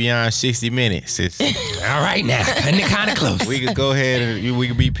 you get beyond 60 minutes. It's all right now. Kind of close. We could go ahead and we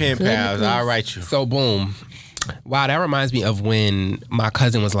could be pen pals. I'll write you. So boom. Wow, that reminds me of when my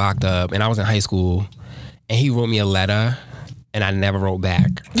cousin was locked up and I was in high school and he wrote me a letter and I never wrote back.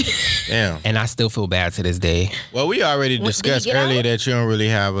 Damn. And I still feel bad to this day. Well, we already discussed earlier that you don't really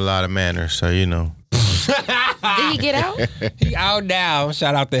have a lot of manners, so you know. Did he get out? He out now.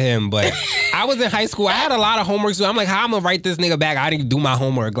 Shout out to him. But I was in high school. I had a lot of homework, so I'm like, how I'm gonna write this nigga back? I didn't do my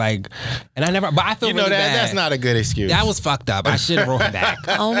homework, and I never. But I feel really bad. That's not a good excuse. That was fucked up. I should have wrote him back.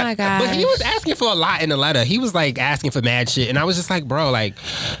 Oh my god. But he was asking for a lot in the letter. He was like asking for mad shit, and I was just like, bro, like,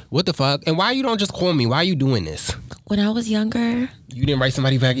 what the fuck? And why you don't just call me? Why are you doing this? When I was younger, you didn't write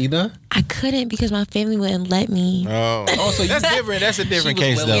somebody back either? I couldn't because my family wouldn't let me. Oh, so that's different. That's a different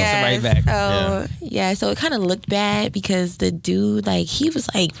case though. Yes, back. So it kind of looked bad because the dude, like, he was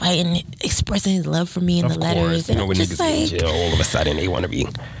like fighting, expressing his love for me in the letters. You know, and when just niggas like, get in jail, all of a sudden they want to be.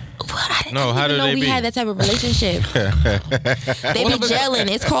 No, how do they be? We had that type of relationship. They be gelling.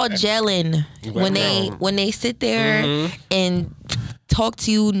 It's called gelling. When they sit there and talk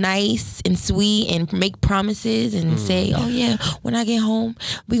to you nice and sweet and make promises and say, oh yeah, when I get home,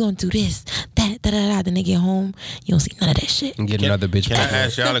 we gonna do this, that, da. Then they get home, you don't see none of that shit. And get another bitch. Can I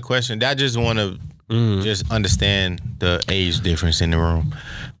ask y'all a question? I just want to just understand the age difference in the room.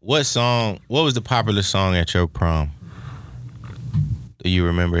 What was the popular song at your prom? Do you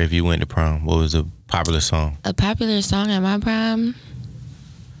remember if you went to prom? What was the popular song? A popular song at my prom?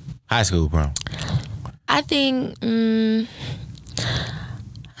 High school prom. I think, I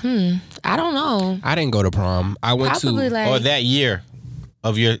don't know. I didn't go to prom. I went Probably to... or that year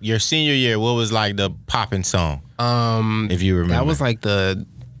of your senior year, what was like the popping song? If you remember. That was like the...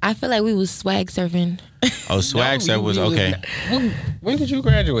 I feel like we was swag surfing. Oh, swag surf was okay. When did you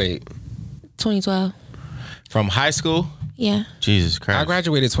graduate? 2012. From high school? Yeah. Jesus Christ. I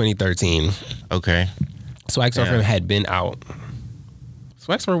graduated 2013. Okay. Swag surfing had been out.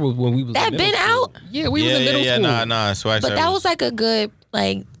 Swag surfing was when we was that in been school. out? Yeah, we was in middle school. Nah, swag surfing. But that was like a good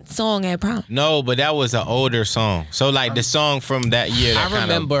song at prom. No, but that was an older song. So like the song from that year that I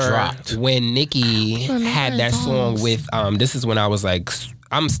remember dropped. when Nicki had that song with this is when I was like,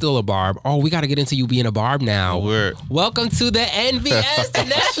 I'm still a barb. Oh, we got to get into you being a barb now. Word. Welcome to the NVS, the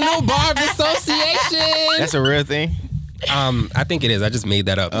National Barb Association. That's a real thing? I think it is. I just made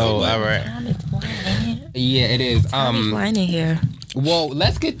that up. Oh, all right. Yeah, it is. Flying in here. Well,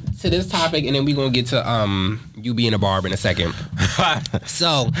 let's get to this topic and then we're gonna get to you being a barb in a second.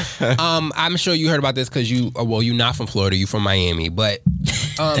 So, I'm sure you heard about this because you're not from Florida, you from Miami, but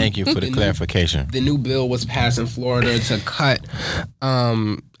thank you for the clarification. The new bill was passed in Florida to cut.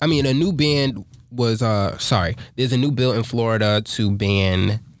 A new ban was. There's a new bill in Florida to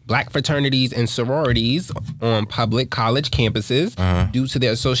ban black fraternities and sororities on public college campuses due to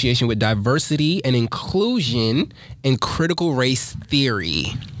their association with diversity and inclusion and critical race theory.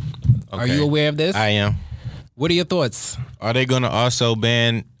 Okay. Are you aware of this? I am. What are your thoughts? Are they going to also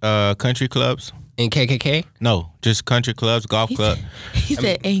ban country clubs? And KKK? No, just country clubs, golf club. He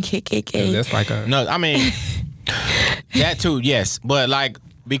said KKK. That's like a... No, I mean, that too, yes. But like,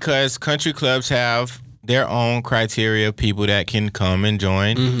 because country clubs have their own criteria of people that can come and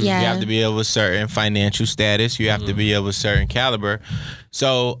join. Yeah. You have to be of a certain financial status. You have to be of a certain caliber.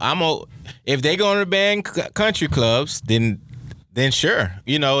 So if they going to ban country clubs, then sure,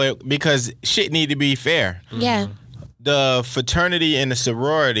 because shit need to be fair. Yeah. The fraternity and the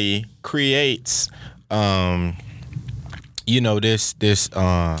sorority creates, this.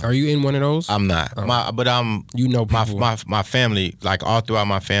 Are you in one of those? I'm not. But I'm. People. My family, like all throughout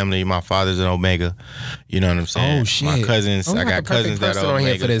my family, my father's an Omega. You know what I'm saying? Oh shit. My cousins, I got cousins that are on here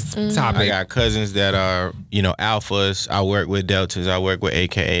Omega. for this topic. I got cousins that are Alphas. I work with Deltas. I work with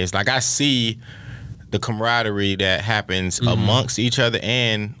AKAs. Like I see the camaraderie that happens amongst each other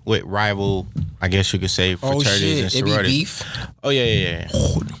and with rival, I guess you could say, fraternities and sororities. It be beef? Oh yeah.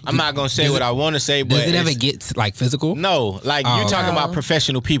 I'm not gonna say what I want to say, but does it ever get like physical? No, like you're talking about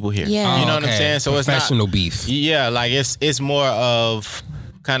professional people here. Yeah. You know what I'm saying? So professional it's not beef. Yeah, like it's more of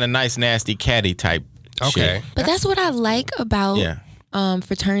kind of nice, nasty, catty type. Okay, shit. But that's what I like about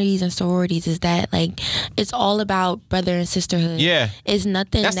fraternities and sororities is that like it's all about brother and sisterhood. Yeah, it's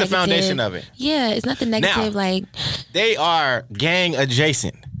nothing. That's negative. the foundation of it. Yeah, it's nothing negative. Now, like they are gang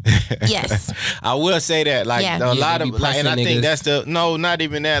adjacent. Yes, I will say that. Like a lot of, like, and I think that's not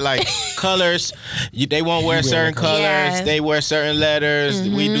even that. Like colors, they won't wear certain colors. Yeah. They wear certain letters.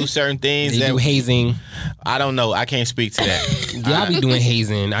 We do certain things. They do hazing. I don't know. I can't speak to that. Y'all be doing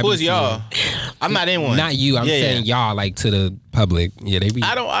hazing. Who's y'all? I'm not in one. Not you. I'm saying y'all, like to the public. Yeah, they be.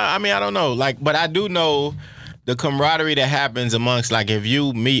 I don't know. Like, but I do know the camaraderie that happens amongst, like, if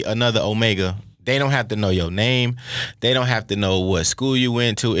you meet another Omega, they don't have to know your name. They don't have to know what school you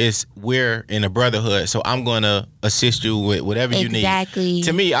went to. We're in a brotherhood, so I'm going to assist you with whatever you need. Exactly.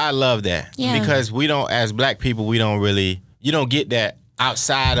 To me, I love that. Yeah. Because we don't, as black people, you don't get that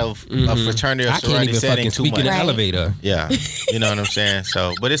outside of a fraternity or I can't sorority even setting fucking too speak much. in an Right. elevator. Yeah. You know what I'm saying?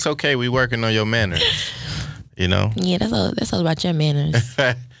 So, but it's okay. We working on your manners. You know? yeah, that's all about your manners.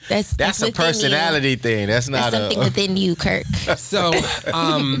 That's a within personality thing. That's you. not That's something within you, Kirk. So,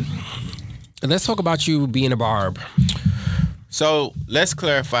 let's talk about you being a barb. So let's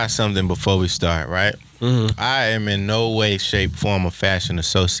clarify something before we start, right? I am in no way, shape, form, or fashion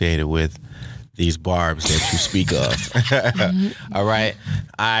associated with these barbs that you speak of. All right?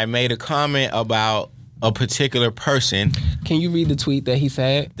 I made a comment about a particular person. Can you read the tweet that he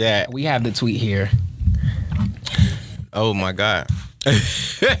said? That we have the tweet here. Oh my God. We're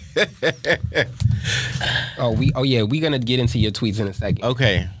gonna get into your tweets in a second.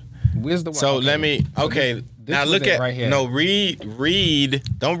 Okay. Where's the one? So okay. let me. Okay. This Now was look it at right here. no read.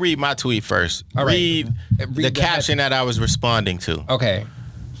 Don't read my tweet first. All right. Read the caption that I was responding to. Okay.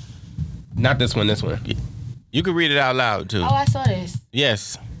 Not this one. This one. You can read it out loud too. I saw this.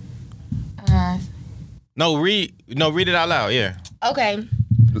 Yes. No, read it out loud. Yeah. Okay.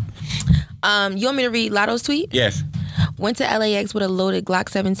 You want me to read Lotto's tweet? Yes. Went to LAX with a loaded Glock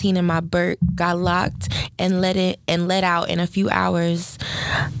 17 in my Burt, got locked and let out in a few hours.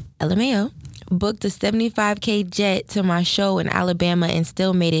 LMAO. Booked a $75K jet to my show in Alabama and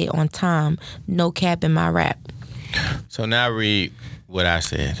still made it on time. No cap in my rap. So now read what I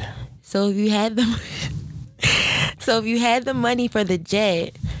said. So if you had the money for the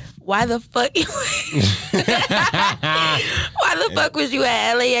jet, why the fuck was you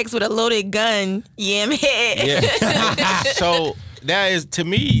at LAX with a loaded gun? Yeah, man. Yeah. So to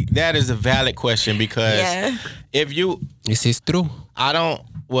me that is a valid question because if you This is true.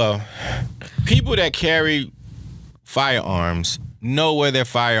 people that carry firearms know where their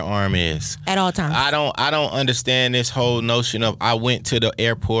firearm is At all times. I don't understand this whole notion of I went to the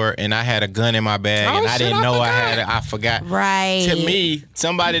airport and I had a gun in my bag and I didn't know I had it. I forgot. Right. To me,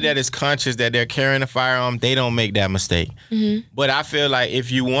 somebody that is conscious that they're carrying a firearm, they don't make that mistake. Mm-hmm. But I feel like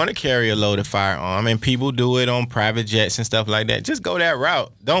if you want to carry a loaded firearm, and people do it on private jets and stuff like that, just go that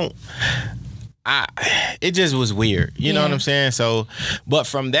route. It just was weird. You know what I'm saying? So, but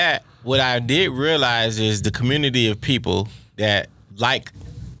from that, what I did realize is the community of people that like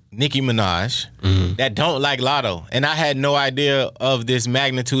Nicki Minaj that don't like Lotto, and I had no idea of this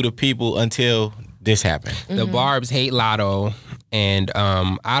magnitude of people until this happened. The Barbs hate Lotto, and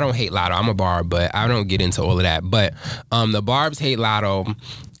I don't hate Lotto. I'm a Barb, but I don't get into all of that. But the Barbs hate Lotto.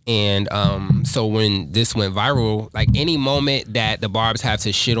 And so when this went viral, like any moment that the Barbs have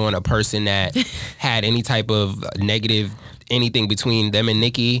to shit on a person that had any type of negative anything between them and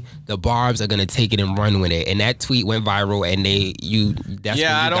Nicki, the Barbs are gonna take it and run with it. And that tweet went viral, and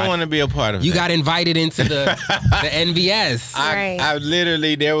I don't want to be a part of it. You got invited into the NVS. I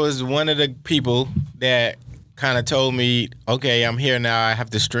literally, there was one of the people that kind of told me, okay, I'm here now. I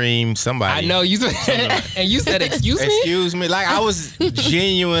have to stream somebody. I know you said, and you said, excuse me? Excuse me. Like, I was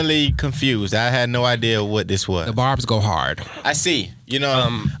genuinely confused. I had no idea what this was. The Barbs go hard. I see. You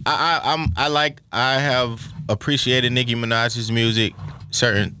know, I have appreciated Nicki Minaj's music,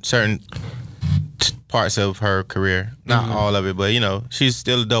 certain parts of her career. Not all of it, but, you know, she's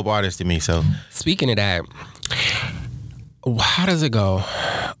still a dope artist to me, so. Speaking of that, how does it go?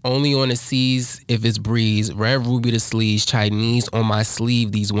 Only on the seas if it's breeze. Red ruby the sleeves. Chinese on my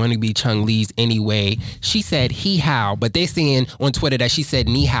sleeve. These wannabe Chung Lees anyway. She said he how, but they're saying on Twitter that she said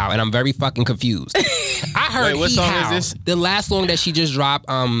ni how, and I'm very fucking confused. I heard what he song how. is this? The last song that she just dropped.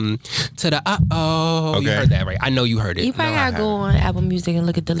 To the You heard that right? I know you heard it. You probably gotta go on Apple Music and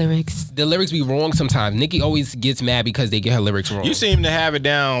look at the lyrics. The lyrics be wrong sometimes. Nicki always gets mad because they get her lyrics wrong. You seem to have it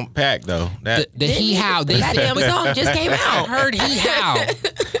down packed though. The he how. They That said, damn song just came out. I heard he how.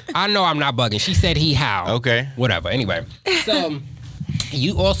 I know I'm not bugging. She said he how. Okay. Whatever. Anyway. So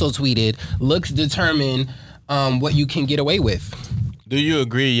you also tweeted, looks determine what you can get away with. Do you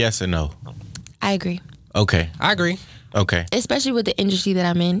agree, yes or no? I agree. Okay. I agree. Okay. Especially with the industry that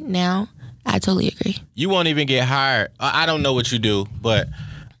I'm in now. I totally agree. You won't even get hired. I don't know what you do, but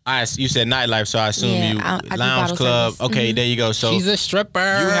you said nightlife, so I assume I do lounge bottle club. service. Okay, there you go. So She's a stripper.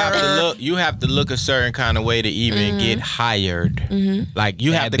 you have to look a certain kind of way to even get hired. Like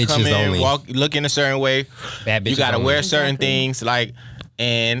you have Bad to come bitches in, only. look in a certain way. Bad You bitches got to only. wear certain things, like,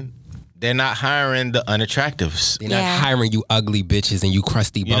 and they're not hiring the unattractives. They're not hiring you ugly bitches and you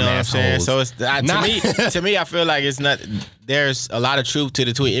crusty You bum know what I'm saying? assholes. So it's to me, I feel like it's not. There's a lot of truth to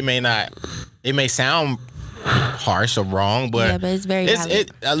the tweet. It may sound harsh or wrong, but it's very valid.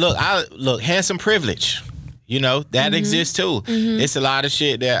 Look, handsome privilege. You know that exists too. It's a lot of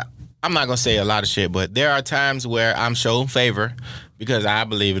shit that I'm not gonna say a lot of shit, but there are times where I'm shown favor because I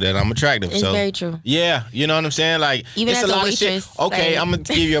believe that I'm attractive. It's so very true. Yeah, you know what I'm saying? Like Even it's as a a lot waitress, of shit. Okay, like- I'm gonna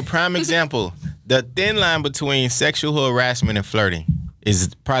give you a prime example. The thin line between sexual harassment and flirting is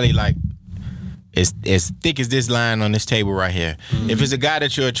probably like as thick as this line on this table right here. If it's a guy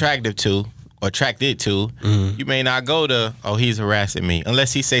that you're attracted to, you may not go to, oh, he's harassing me,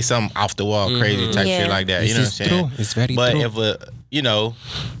 unless he say something off the wall, crazy type shit like that. This You know what I'm is saying? true. It's very but true. if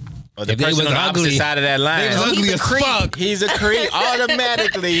or the If they person was on the opposite ugly, side of that line, they was ugly as fuck. he's a creep.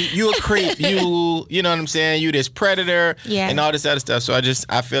 Automatically, you a creep. You know what I'm saying? You this predator and all this other stuff. So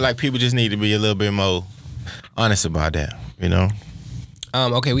I feel like people just need to be a little bit more honest about that. You know?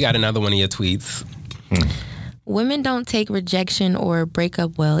 Okay, we got another one of your tweets. Women don't take rejection or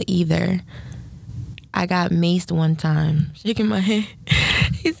breakup well either. I got maced one time. Shaking my head.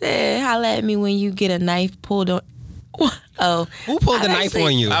 He said, holla at me when you get a knife pulled on. Oh. Who pulled the knife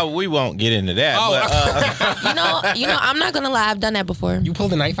on you? We won't get into that. But, You know, I'm not gonna lie, I've done that before. You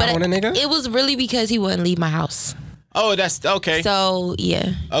pulled the knife out on a nigga? It was really because he wouldn't leave my house. oh, that's okay. So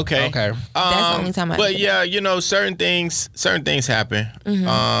yeah. Okay. Okay. That's the only time I But did yeah, you know, certain things happen.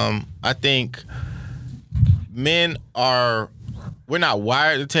 I think men we're not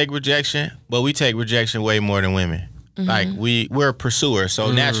wired to take rejection, but we take rejection way more than women. Like we're pursuers,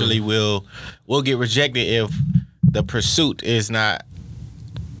 so naturally we'll get rejected if the pursuit is not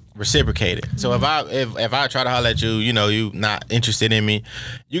reciprocated. So if I try to holler at you, you know, you not interested in me,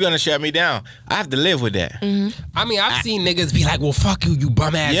 you're gonna shut me down. I have to live with that. I mean, I've seen niggas be like, well, fuck you, you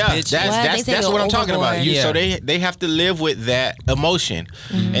bum ass Yeah, bitch. that's what I'm talking about. overboard. So they have to live with that emotion,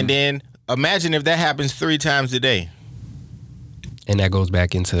 and then imagine if that happens 3 times a day. And that goes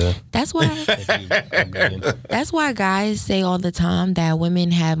back into... That's why guys say all the time that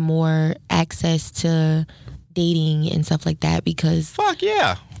women have more access to dating and stuff like that, because Fuck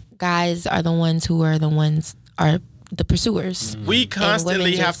yeah. guys are the ones who are the pursuers. We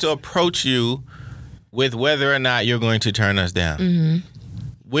constantly have to approach you with whether or not you're going to turn us down.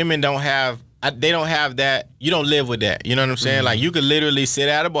 Women don't have that. You don't live with that. You know what I'm saying? Like, you could literally sit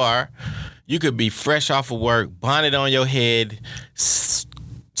at a bar. You could be fresh off of work, bonnet on your head,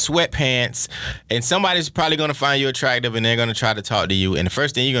 sweatpants, and somebody's probably going to find you attractive, and they're going to try to talk to you. And the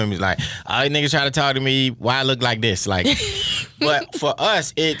first thing you're going to be like, oh, niggas try to talk to me. Why I look like this? Like, But for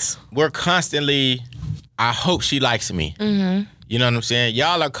us, we're constantly, I hope she likes me. Mm-hmm. You know what I'm saying?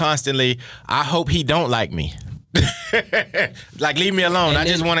 Y'all are constantly, I hope he don't like me. Like, leave me alone. I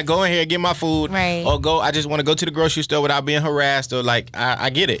just want to go in here and get my food. Right. Or I just want to go to the grocery store without being harassed. Or like, I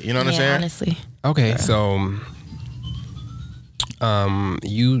get it. You know what I'm saying? Honestly. Okay, so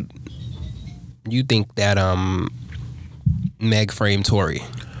you think that Meg framed Tory?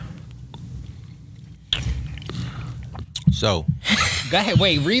 So Go ahead.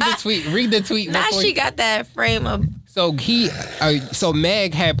 Wait. Read the tweet. Read the tweet. Now she got that frame of. So so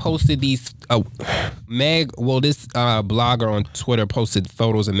Meg had posted these. This blogger on Twitter posted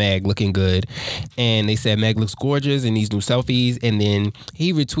photos of Meg looking good, and they said Meg looks gorgeous in these new selfies. And then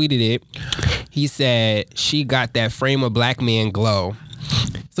he retweeted it. He said she got that frame of black man glow.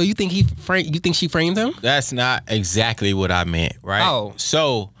 So you think she framed him? that's not exactly what I meant, right? Oh.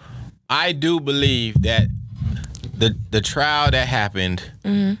 So I do believe that the trial that happened,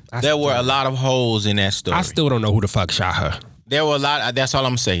 there were a lot of holes in that story. I still don't know who the fuck shot her. There were a lot. That's all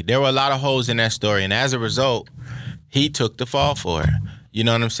I'm saying. There were a lot of holes in that story, and as a result, he took the fall for it. You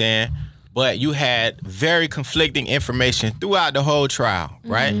know what I'm saying? But you had very conflicting information throughout the whole trial,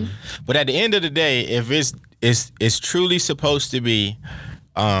 right? Mm-hmm. But at the end of the day, if it's truly supposed to be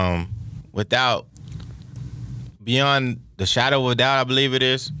without beyond the shadow of a doubt, I believe it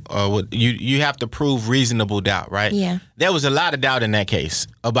is, or you have to prove reasonable doubt, right? Yeah. There was a lot of doubt in that case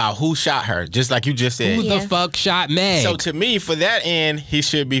about who shot her, just like you just said. Who the fuck shot Meg? So to me, for that end, he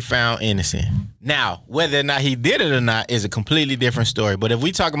should be found innocent. Now, whether or not he did it or not is a completely different story. But if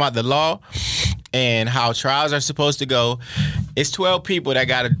we talk about the law and how trials are supposed to go, it's 12 people that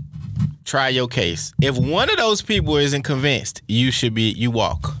got to try your case. If one of those people isn't convinced, you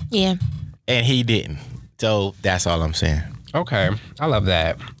walk. Yeah. And he didn't. So that's all I'm saying. Okay, I love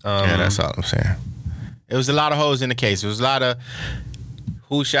that. Yeah, that's all I'm saying. It was a lot of holes in the case. It was a lot of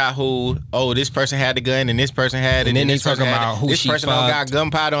who shot who. Oh, this person had the gun and this person had it. And then they this person talking about who this she person don't got fucked.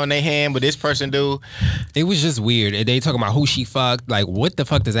 gunpowder on their hand, but this person do. It was just weird. They talking about who she fucked. Like, what the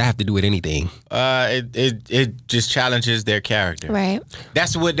fuck does that have to do with anything? It just challenges their character. Right.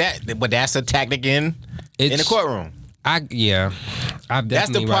 But that's a tactic in the courtroom. I've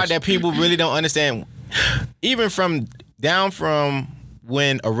That's the part that people really don't understand. Even from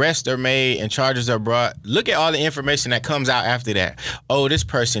when arrests are made and charges are brought, look at all the information that comes out after that. Oh, this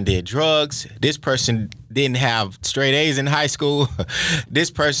person did drugs. This person didn't have straight A's in high school. This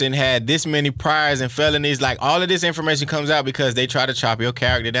person had this many priors and felonies. Like, all of this information comes out because they try to chop your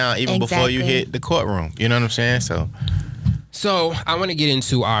character down even before you hit the courtroom. You know what I'm saying? So I want to get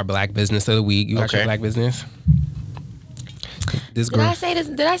into our black business of the week. You got your black business? This girl.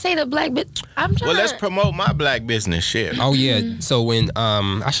 Did I say the black bit? Well, let's promote my black business shit. Oh yeah. So when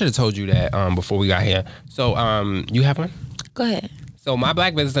I should have told you that before we got here. So you have one? Go ahead. So my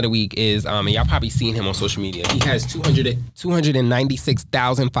black business of the week is and y'all probably seen him on social media. He has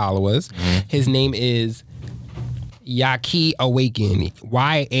 296,000 followers. Mm-hmm. His name is Yaki Awaken.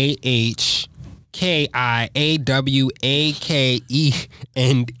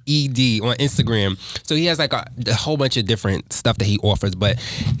 YAHKIAWAKENED on Instagram. So he has like a whole bunch of different stuff that he offers. But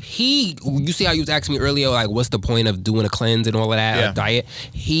you see how you was asking me earlier, like, what's the point of doing a cleanse and all of that, a diet?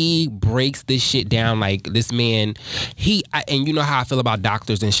 He breaks this shit down. Like, this man, and you know how I feel about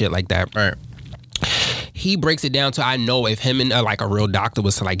doctors and shit like that. Right. He breaks it down to, I know if him and like a real doctor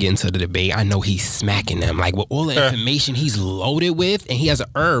was to like get into the debate, I know he's smacking them. Like, with all the information he's loaded with, and he has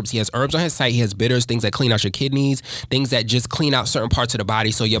herbs. He has herbs on his site. He has bitters, things that clean out your kidneys, things that just clean out certain parts of the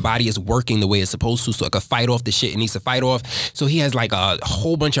body so your body is working the way it's supposed to, so it can fight off the shit it needs to fight off. So he has like a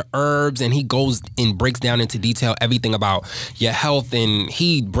whole bunch of herbs, and he goes and breaks down into detail everything about your health, and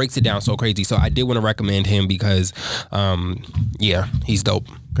he breaks it down so crazy. So I did want to recommend him because, he's dope.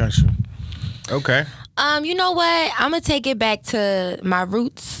 Gotcha. Okay. You know what? I'm gonna take it back to my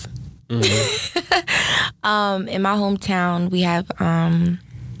roots. Mm-hmm. In my hometown, we have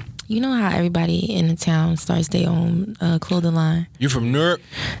you know how everybody in the town starts their own clothing line. You from Newark?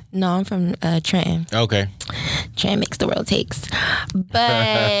 No, I'm from Trenton. Okay. Trenton makes the world takes.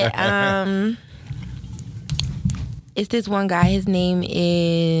 But it's this one guy. His name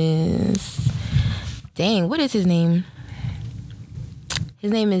is what is his name?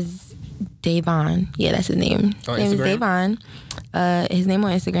 His name is Davon. Yeah, that's his name. His name is Davon. His name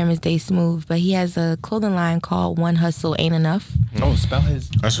on Instagram is Day Smooth, but he has a clothing line called One Hustle Ain't Enough. Oh, spell his.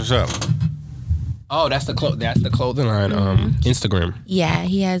 That's what's up. Oh, that's the clothing line. Instagram. Yeah,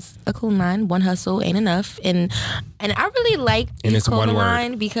 he has a clothing line. One hustle ain't enough, and I really like his clothing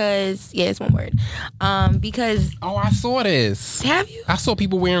line because it's one word. Because I saw this. Have you? I saw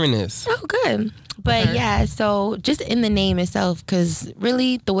people wearing this. Oh, good. But yeah, so just in the name itself, because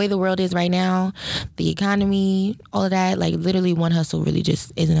really the way the world is right now, the economy, all of that, like literally one hustle really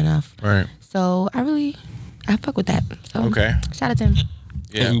just isn't enough. Right. So I fuck with that. So, Okay. Shout out to him.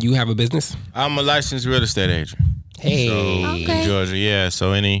 Yeah. And you have a business? I'm a licensed real estate agent. Hey. So, Okay. in Georgia, yeah.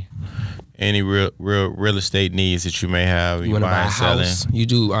 So any real estate needs that you may have, You want to buy a buying, selling. house? You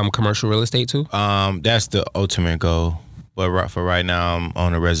do commercial real estate too? That's the ultimate goal. But for right now, I'm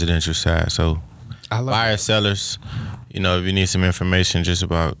on the residential side. So I love buyers, sellers, if you need some information just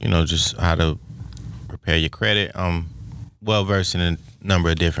about, just how to repair your credit, I'm well versed in a number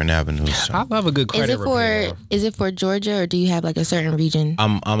of different avenues. So. I love a good credit repair. Is it for Georgia or do you have like a certain region?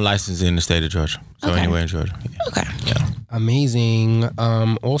 I'm licensed in the state of Georgia. So Okay. anywhere in Georgia. Yeah. Okay. Yeah. Amazing.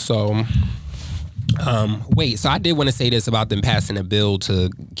 Also, wait, so I did want to say this about them passing a bill to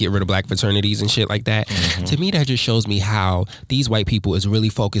get rid of black fraternities and shit like that. Mm-hmm. To me, that just shows me how these white people is really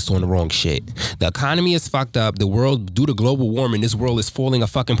focused on the wrong shit. The economy is fucked up. The world, due to global warming, this world is falling a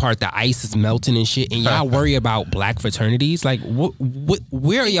fucking apart. The ice is melting and shit. And y'all worry about black fraternities? Like,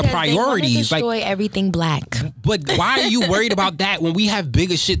 where are your Because they wanna priorities? destroy everything black. But why are you worried about that when we have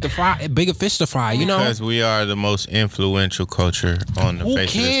bigger fish to fry? You know? Because we are the most influential culture on the Who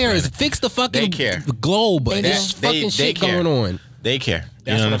face cares? of this planet. Fix the fucking They care. globe. They There's do. fucking They shit care. going on. They care.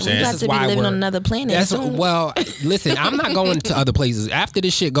 That's you know what what I'm I'm saying? You This have is to be why living we're- on another planet. That's soon. well. Listen, I'm not going to other places after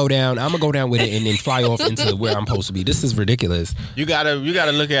this shit go down. I'm gonna go down with it and then fly off into where I'm supposed to be. This is ridiculous. You gotta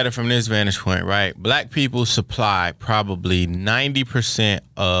look at it from this vantage point, right? Black people supply probably 90%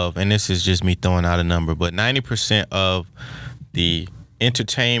 of, and this is just me throwing out a number, but 90% of the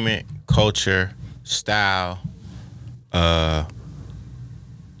entertainment, culture, style, of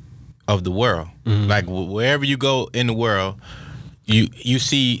the world. Like wherever you go in the world, you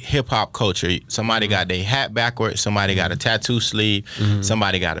see hip hop culture. Somebody got their hat backwards. Somebody got a tattoo sleeve.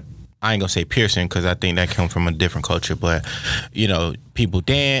 Somebody got a, I ain't gonna say piercing because I think that comes from a different culture. But people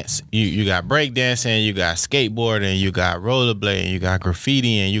dance. You got break dancing. You got skateboarding. You got rollerblading. You got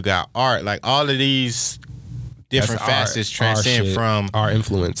graffiti, and you got art. Like all of these different That's facets our transcend shit, from our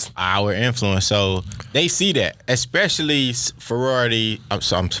influence. our influence. So they see that, especially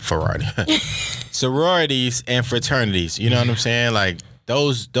sororities and fraternities. You know what I'm saying? Like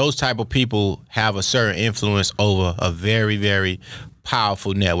those type of people have a certain influence over a very, very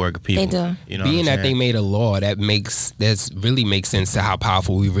powerful network of people. They do. You know, Being what I'm that they saying? made a law that really makes sense to how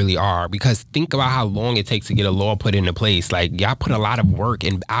powerful we really are. Because think about how long it takes to get a law put into place. Like y'all put a lot of work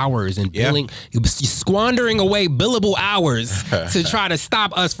and hours and billing, you're squandering away billable hours to try to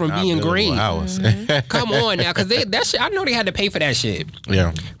stop us from being Billable great. hours. Come on now, because that shit, I know they had to pay for that shit.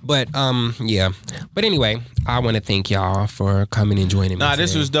 Yeah. But yeah. But anyway, I want to thank y'all for coming and joining me. Nah,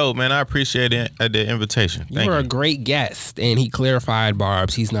 this today. was dope, man. I appreciate it, the invitation. You Thank were you. a great guest, and he clarified,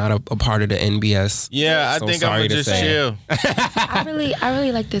 Barbs, he's not a part of the NBS. Yeah, I So think I'm sorry gonna to just say. chill. I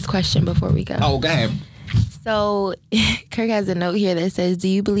really like this question before we go. Oh, go ahead. So Kirk has a note here that says, do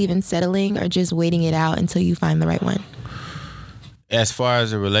you believe in settling or just waiting it out until you find the right one? As far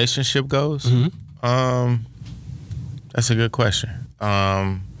as a relationship goes, that's a good question.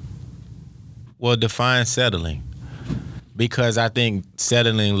 Well, define settling, because I think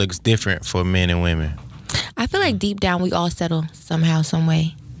settling looks different for men and women. I feel like deep down we all settle somehow, some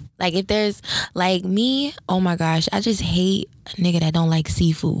way. Like if there's like me, oh my gosh, I just hate a nigga that don't like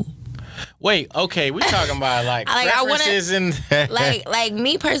seafood. Wait, okay, we talking about like I wanna- preferences and Like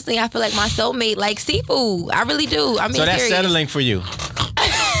me personally, I feel like my soulmate likes seafood. I really do. I mean, so that's serious. settling for you.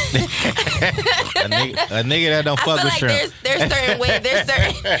 a nigga that don't I fuck feel with like shrimp. there's certain ways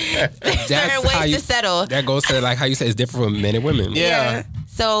certain how ways you- to settle. That goes to like how you said it's different for men and women. Yeah.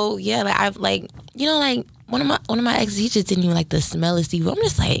 So yeah, like I've like like one of my exes, he just didn't even like the smell of seafood. I'm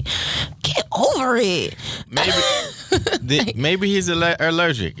just like, get over it. Maybe he's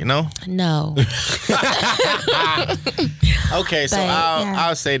allergic. You know. No. Okay, so But, yeah.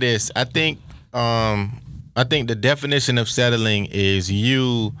 I'll say this. I think the definition of settling is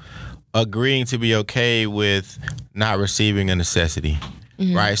you agreeing to be okay with not receiving a necessity.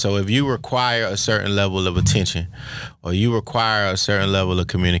 Right? So if you require a certain level of attention, or you require a certain level of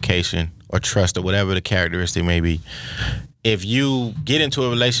communication or trust, or whatever the characteristic may be, if you get into a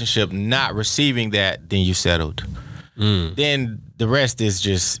relationship not receiving that, then you settled. Then the rest is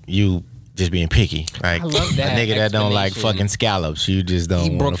just you just being picky. Like I love that a nigga that don't like explanation. fucking scallops, you just He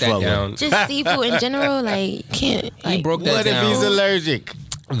don't broke want to that fuck down. with. Just seafood in general, like can't. He Like, broke that What if down. he's allergic?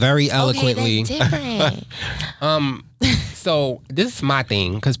 very eloquently. Okay, that's different. So this is my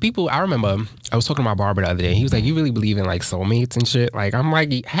thing, because people, I remember I was talking to my barber the other day. He was like, "You really believe in like soulmates and shit?" Like, I'm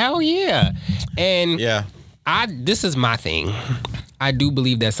like, hell yeah. And Yeah. This is my thing. I do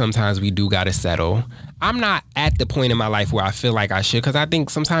believe that sometimes we do gotta settle. I'm not at the point in my life where I feel like I should, because I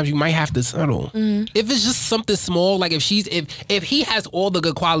think sometimes you might have to settle. If it's just something small, like if he has all the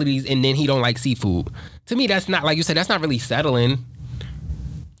good qualities and then he don't like seafood, to me that's not, like you said, that's not really settling.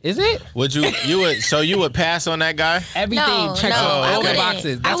 Is it? Would you would pass on that guy? Everything checks all the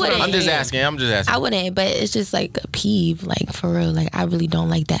boxes. That's what I'm just asking. I wouldn't, but it's just like a peeve, like for real. Like I really don't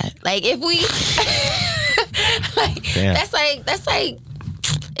like that. Like if we, like Damn. that's like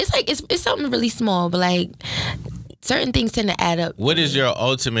it's something really small, but like certain things tend to add up. What is your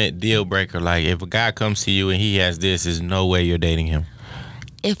ultimate deal breaker? Like if a guy comes to you and he has this, there's no way you're dating him.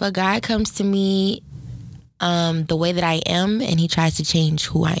 If a guy comes to me the way that I am and he tries to change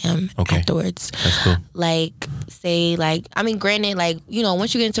who I am afterwards. That's cool. Like say like, I mean, granted, like, you know,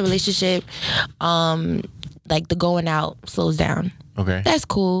 once you get into a relationship, like the going out slows down. Okay. That's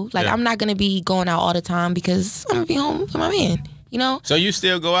cool. Like I'm not gonna be going out all the time because I'm gonna be home with my man, you know? So you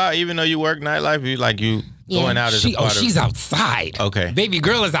still go out even though you work nightlife? You going out as a part of... she's outside. Okay. Baby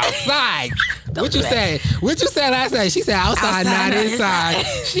girl is outside. What you said? What you said last night? She said outside, not inside.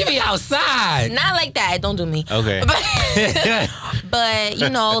 She be outside. Not like that. Don't do me. Okay. But you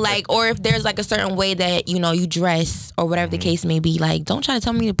know, like, or if there's like a certain way that, you know, you dress or whatever the case may be, like, don't try to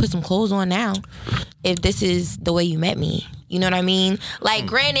tell me to put some clothes on now if this is the way you met me. You know what I mean? Like,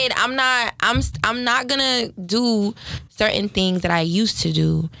 granted, I'm not gonna do certain things that I used to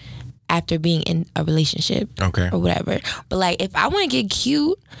do after being in a relationship or whatever. But like, if I want to get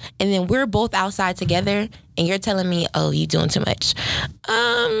cute and then we're both outside together and you're telling me, oh, you doing too much,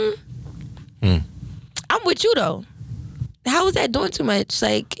 I'm with you though. How is that doing too much?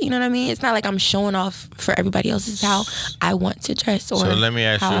 Like, you know what I mean? It's not like I'm showing off for everybody else. It's how I want to dress or so let me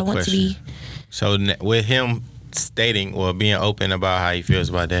ask how you I a want question. to be. So with him stating or being open about how he feels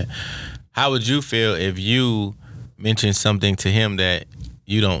about that, how would you feel if you mentioned something to him that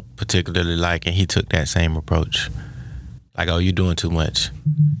you don't particularly like and he took that same approach? Like, oh, you doing too much.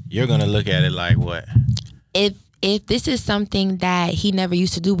 You're going to look at it like what? If this is something that he never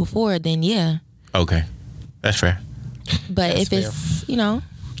used to do before, then yeah. Okay. That's fair. But That's if it's, you know.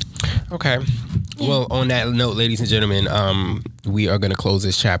 Okay. Well, on that note, ladies and gentlemen, we are going to close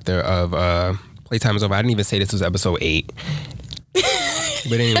this chapter of Playtime is Over. I didn't even say this was episode 8.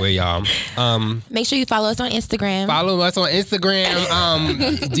 But anyway, y'all. Make sure you follow us on Instagram. Follow us on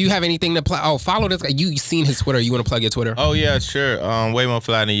Instagram. Do you have anything to plug? Oh, follow this guy. You seen his Twitter. You want to plug your Twitter? Oh, yeah, sure.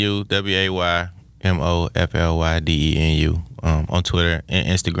 waymoflydenu, waymoflydenu on Twitter and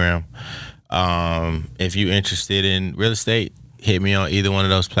Instagram. If you're interested in real estate, hit me on either one of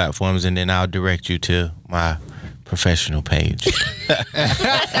those platforms and then I'll direct you to my professional page.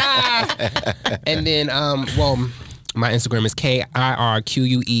 And then, my Instagram is KIRQUEVALENTIN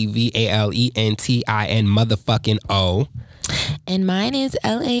motherfucking O. And mine is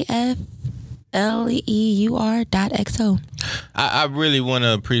LAFLEUR.XO. I really want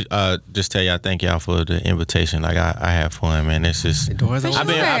to just tell y'all thank y'all for the invitation. Like I had fun, man. It's just The door's open.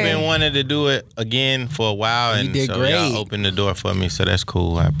 I've been wanting to do it again for a while, and did so great. y'all opened the door for me. So that's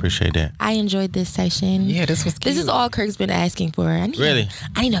cool. I appreciate that. I enjoyed this session. Yeah, this was cute. This is all Kirk's been asking for. I need Really?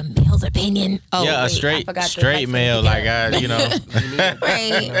 I need a male's opinion. Oh, Yeah, wait, a I forgot the straight next male, one. like Yeah. I.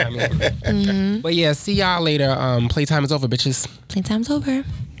 Right. But yeah, see y'all later. Playtime is over, bitches. Playtime's over.